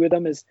between the two of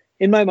them is,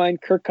 in my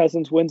mind, Kirk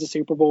Cousins wins a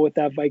Super Bowl with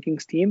that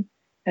Vikings team.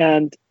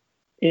 And,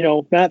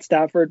 Matt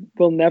Stafford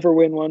will never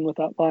win one with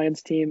that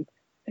Lions team.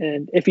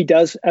 And if he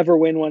does ever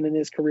win one in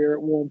his career,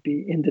 it won't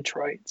be in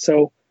Detroit.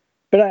 So,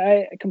 but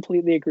I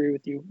completely agree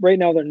with you. Right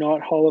now, they're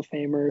not Hall of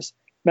Famers.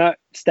 Matt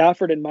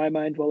Stafford, in my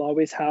mind, will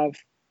always have,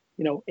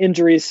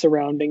 injuries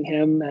surrounding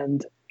him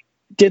and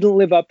didn't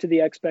live up to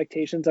the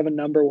expectations of a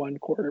number one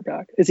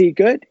quarterback. Is he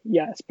good?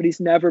 Yes, but he's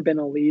never been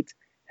elite.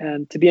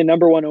 And to be a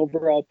number one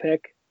overall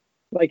pick,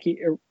 he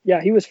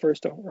was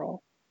first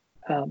overall.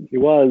 He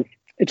was.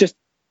 It just,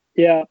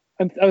 yeah.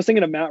 I was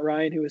thinking of Matt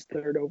Ryan, who was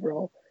third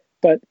overall.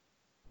 But,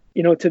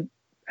 to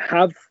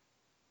have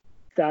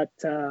that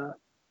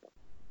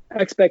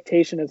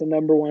expectation as a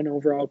number one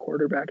overall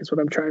quarterback is what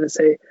I'm trying to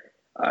say.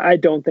 I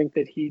don't think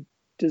that he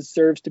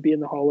deserves to be in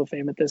the Hall of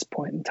Fame at this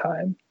point in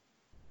time.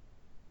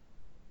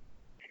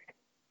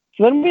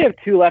 So then we have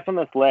two left on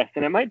this list,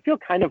 and it might feel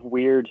kind of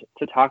weird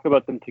to talk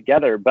about them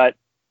together, but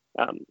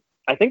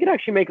I think it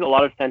actually makes a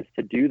lot of sense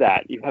to do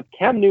that. You have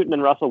Cam Newton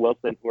and Russell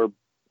Wilson, who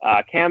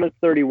are Cam is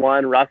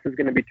 31, Russ is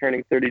going to be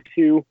turning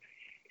 32,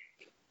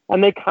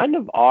 and they kind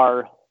of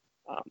are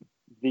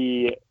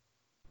the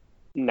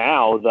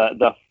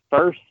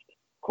first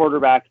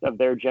quarterbacks of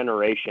their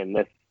generation,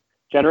 this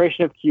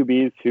generation of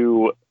QBs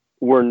who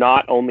were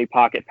not only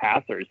pocket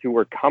passers, who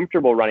were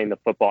comfortable running the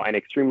football and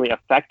extremely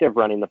effective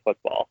running the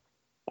football.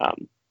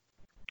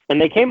 And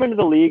they came into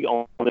the league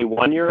only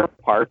 1 year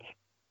apart,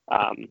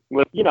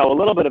 with, a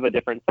little bit of a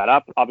different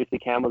setup. Obviously,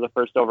 Cam was a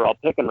first overall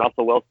pick, and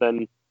Russell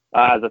Wilson,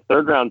 as a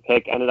third-round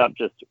pick, ended up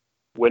just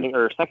winning,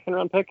 or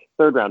second-round pick?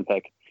 Third-round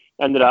pick.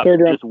 Ended up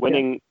just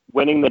winning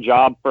the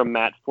job from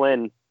Matt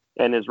Flynn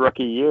in his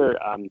rookie year,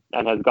 and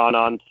has gone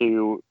on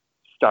to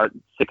start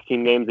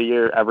 16 games a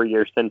year every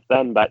year since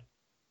then. But,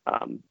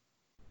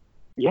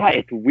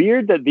 it's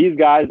weird that these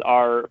guys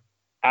are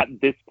at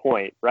this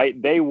point, right?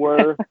 They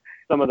were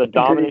some of the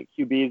dominant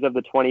QBs of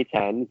the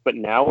 2010s, but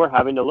now we're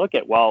having to look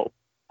at,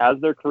 as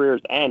their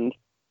careers end,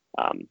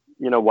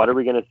 what are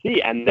we going to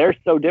see? And they're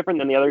so different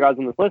than the other guys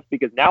on this list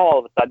because now all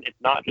of a sudden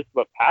it's not just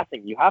about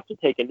passing. You have to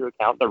take into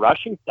account the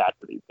rushing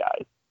stats of these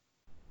guys.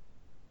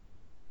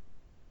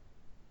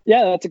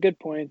 Yeah, that's a good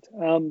point.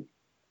 And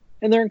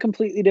they're in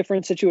completely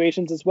different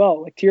situations as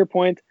well. Like, to your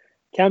point,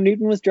 Cam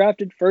Newton was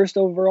drafted first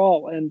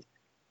overall and,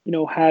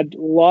 had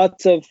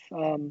lots of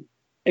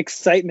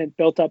excitement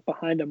built up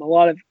behind him, a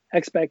lot of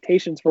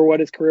expectations for what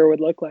his career would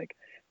look like.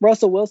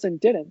 Russell Wilson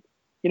didn't.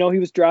 He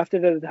was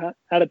drafted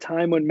at a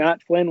time when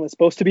Matt Flynn was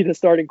supposed to be the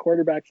starting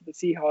quarterback for the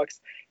Seahawks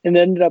and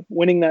ended up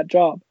winning that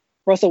job.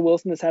 Russell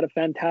Wilson has had a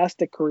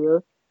fantastic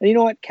career. And you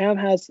know what? Cam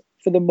has,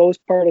 for the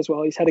most part as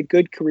well. He's had a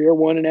good career,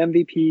 won an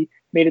MVP,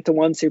 made it to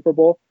one Super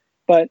Bowl.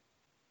 But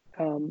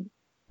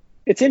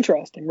it's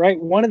interesting, right?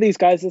 One of these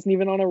guys isn't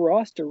even on a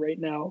roster right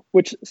now,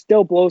 which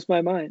still blows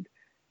my mind.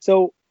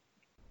 So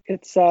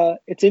it's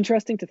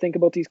interesting to think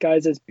about these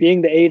guys as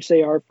being the age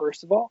they are,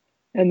 first of all,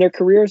 and their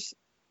careers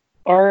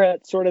are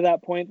at sort of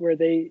that point where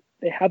they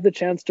have the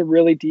chance to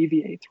really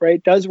deviate,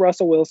 right? Does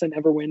Russell Wilson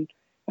ever win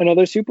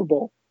another Super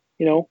Bowl?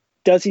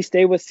 Does he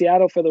stay with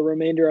Seattle for the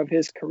remainder of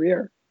his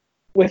career?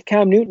 With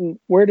Cam Newton,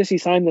 where does he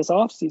sign this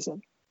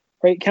offseason?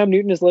 Right? Cam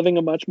Newton is living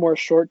a much more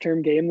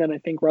short-term game than I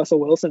think Russell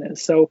Wilson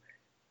is. So,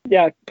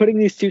 yeah, putting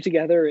these two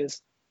together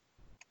is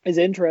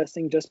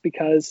interesting just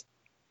because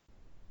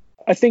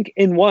I think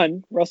in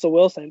one, Russell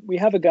Wilson, we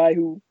have a guy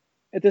who,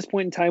 at this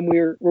point in time,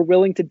 we're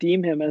willing to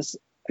deem him as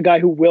a guy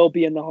who will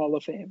be in the Hall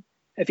of Fame.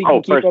 If he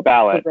can keep first up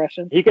ballot.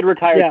 progression. He could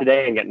retire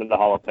today and get into the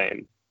Hall of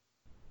Fame.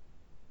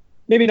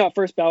 Maybe not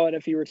first ballot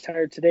if he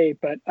retired today,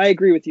 but I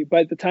agree with you.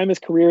 By the time his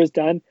career is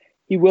done,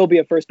 he will be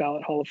a first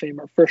ballot Hall of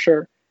Famer for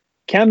sure.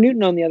 Cam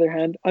Newton, on the other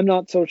hand, I'm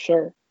not so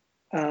sure.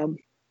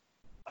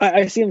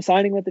 I see him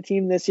signing with the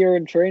team this year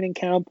in training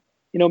camp.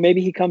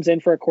 Maybe he comes in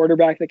for a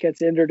quarterback that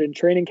gets injured in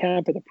training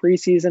camp or the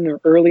preseason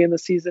or early in the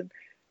season.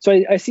 So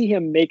I see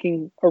him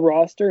making a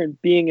roster and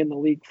being in the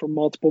league for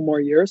multiple more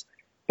years.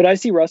 But I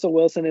see Russell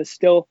Wilson as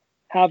still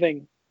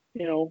having,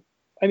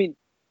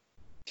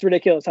 it's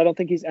ridiculous. I don't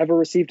think he's ever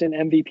received an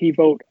MVP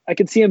vote. I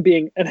could see him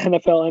being an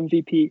NFL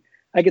MVP.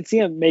 I could see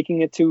him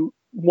making it to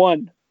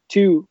 1,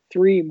 2,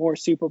 3 more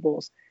Super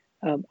Bowls.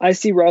 I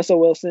see Russell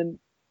Wilson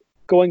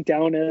going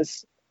down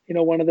as,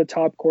 one of the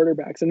top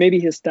quarterbacks. And maybe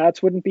his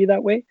stats wouldn't be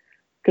that way.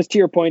 Because to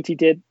your point, he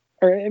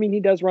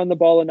does run the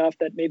ball enough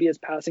that maybe his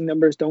passing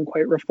numbers don't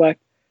quite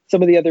reflect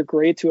some of the other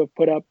greats who have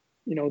put up,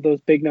 those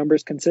big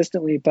numbers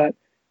consistently. But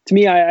to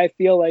me, I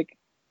feel like,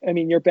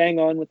 you're bang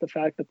on with the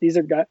fact that these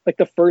are like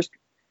the first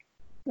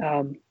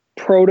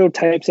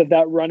prototypes of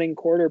that running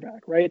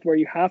quarterback, right? Where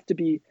you have to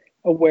be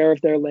aware of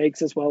their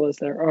legs as well as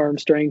their arm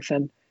strength.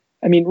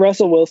 And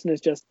Russell Wilson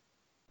is just,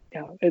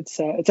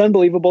 it's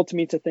unbelievable to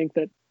me to think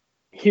that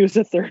he was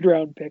a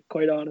 3rd-round pick,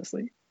 quite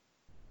honestly.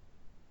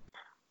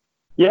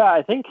 Yeah,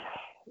 I think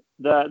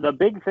the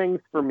big things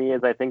for me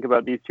as I think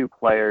about these two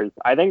players,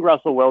 I think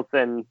Russell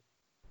Wilson,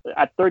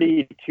 at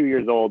 32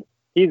 years old,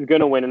 he's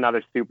going to win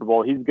another Super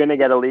Bowl. He's going to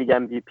get a league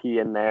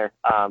MVP in there,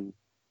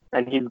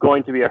 and he's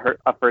going to be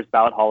a first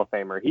ballot Hall of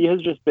Famer. He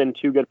has just been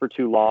too good for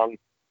too long.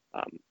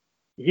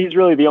 He's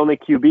really the only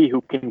QB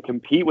who can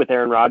compete with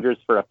Aaron Rodgers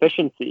for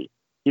efficiency.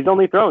 He's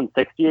only thrown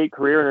 68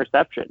 career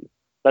interceptions.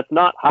 That's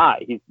not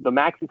high. The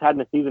max he's had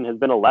in a season has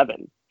been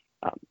 11.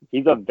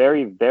 He's a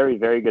very, very,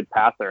 very good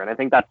passer, and I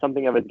think that's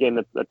something of his game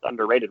that's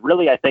underrated.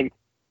 Really, I think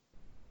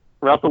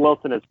Russell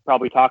Wilson is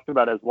probably talked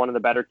about as one of the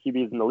better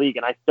QBs in the league,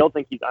 and I still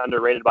think he's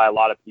underrated by a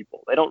lot of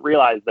people. They don't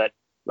realize that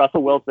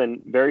Russell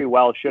Wilson very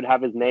well should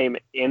have his name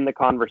in the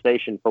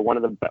conversation for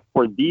the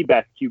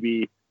best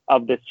QB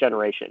of this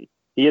generation.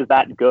 He is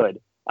that good.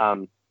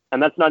 And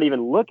that's not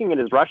even looking at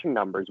his rushing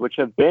numbers, which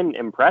have been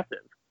impressive.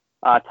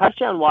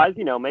 Touchdown-wise,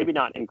 maybe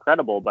not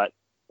incredible, but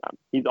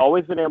he's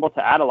always been able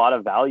to add a lot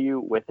of value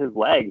with his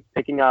legs,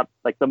 picking up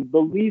like the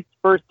least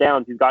first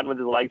downs he's gotten with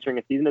his legs during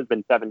a season has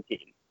been 17.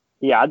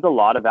 He adds a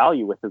lot of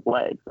value with his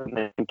legs. And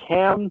then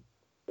Cam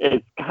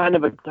is kind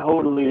of a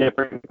totally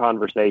different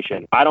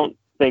conversation. I don't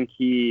think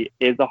he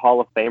is a Hall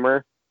of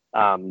Famer.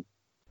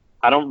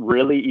 I don't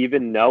really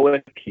even know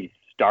if he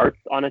starts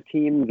on a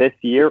team this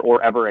year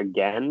or ever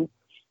again.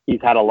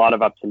 He's had a lot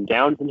of ups and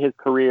downs in his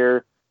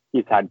career.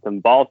 He's had some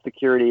ball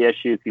security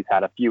issues. He's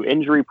had a few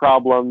injury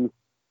problems.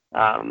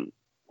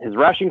 His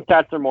rushing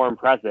stats are more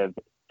impressive.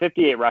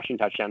 58 rushing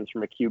touchdowns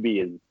from a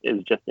QB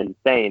is just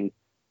insane.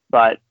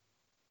 But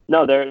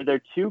no,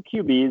 they're two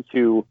QBs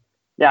who,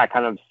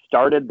 kind of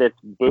started this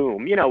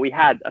boom. We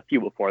had a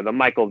few before them,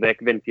 Michael Vick,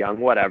 Vince Young,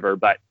 whatever,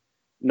 but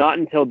not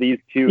until these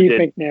two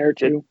Steve McNair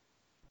too.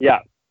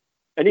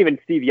 And even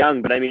Steve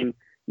Young, but I mean,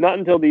 not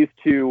until these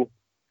two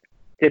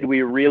did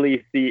we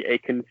really see a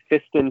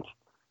consistent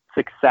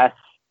success,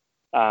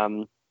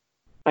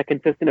 a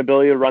consistent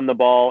ability to run the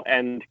ball,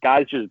 and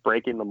guys just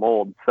breaking the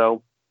mold.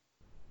 So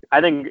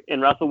I think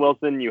in Russell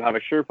Wilson, you have a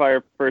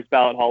surefire first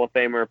ballot Hall of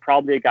Famer,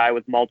 probably a guy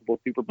with multiple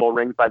Super Bowl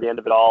rings by the end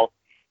of it all.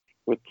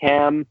 With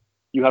Cam,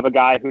 you have a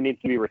guy who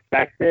needs to be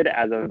respected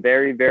as a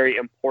very, very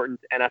important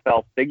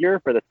NFL figure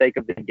for the sake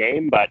of the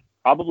game, but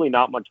probably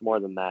not much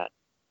more than that.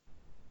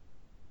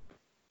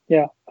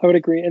 Yeah, I would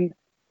agree. And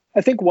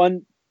I think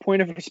one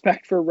point of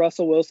respect for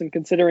Russell Wilson,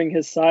 considering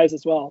his size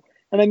as well.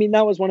 And I mean,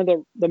 that was one of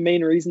the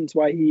main reasons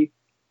why he,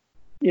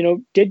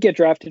 did get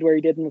drafted where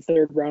he did in the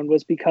 3rd round,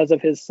 was because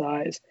of his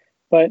size.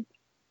 But,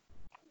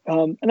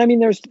 and I mean,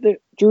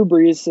 Drew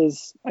Brees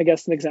is, I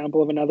guess, an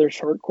example of another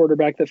short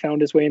quarterback that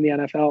found his way in the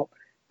NFL.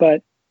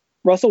 But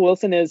Russell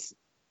Wilson is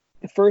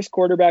the first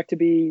quarterback to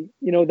be,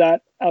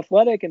 that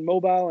athletic and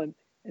mobile and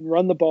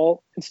run the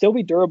ball and still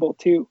be durable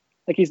too.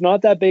 Like, he's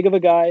not that big of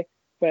a guy,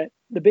 but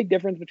the big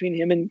difference between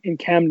him and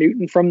Cam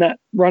Newton from that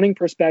running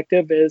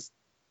perspective is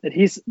that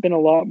he's been a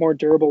lot more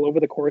durable over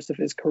the course of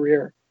his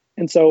career.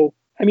 And so,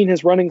 I mean,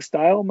 his running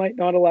style might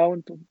not allow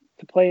him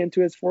to play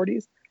into his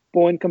 40s,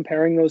 but when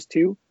comparing those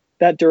two,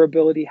 that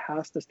durability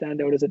has to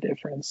stand out as a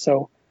difference.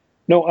 So,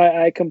 no,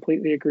 I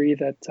completely agree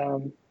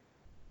that,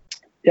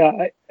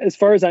 as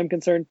far as I'm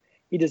concerned,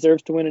 he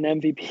deserves to win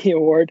an MVP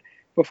award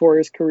before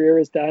his career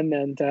is done.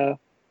 And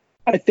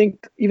I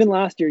think even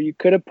last year, you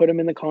could have put him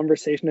in the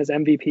conversation as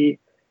MVP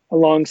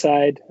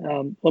alongside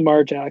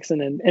Lamar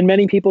Jackson, and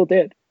many people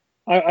did.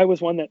 I was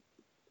one that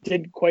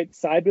didn't quite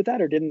side with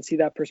that or didn't see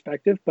that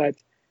perspective, but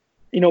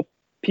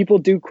people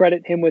do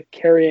credit him with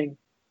carrying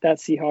that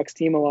Seahawks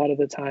team a lot of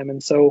the time.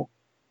 And so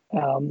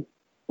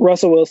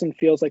Russell Wilson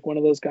feels like one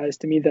of those guys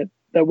to me that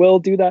will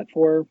do that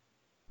for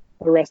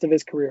the rest of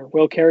his career,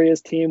 will carry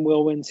his team,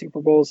 will win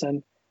Super Bowls,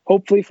 and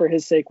hopefully for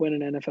his sake win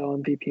an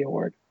NFL MVP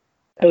award,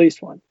 at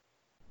least one.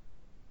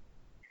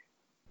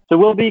 So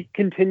we'll be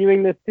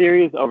continuing this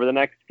series over the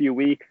next few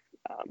weeks.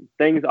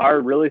 Things are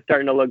really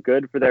starting to look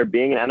good for there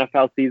being an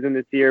NFL season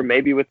this year,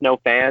 maybe with no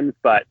fans,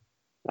 but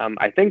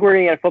I think we're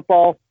going to get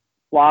football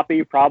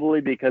sloppy,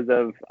 probably because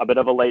of a bit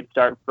of a late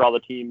start for all the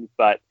teams.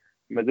 But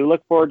as we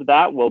look forward to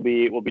that, we'll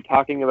be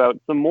talking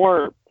about some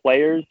more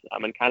players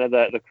and kind of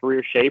the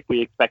career shape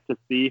we expect to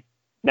see.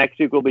 Next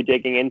week, we'll be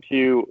digging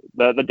into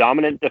the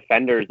dominant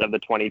defenders of the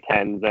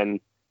 2010s. And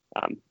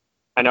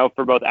I know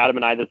for both Adam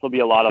and I, this will be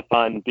a lot of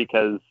fun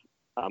because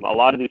a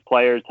lot of these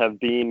players have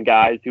been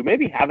guys who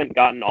maybe haven't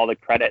gotten all the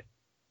credit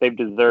they've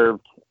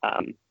deserved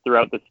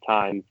throughout this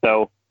time.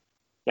 So,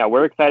 yeah,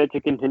 we're excited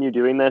to continue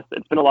doing this.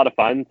 It's been a lot of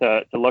fun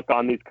to look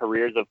on these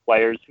careers of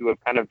players who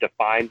have kind of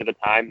defined the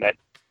time that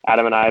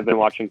Adam and I have been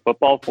watching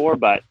football for.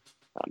 But,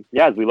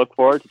 as we look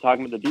forward to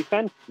talking about the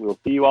defense, we'll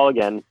see you all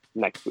again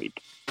next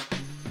week.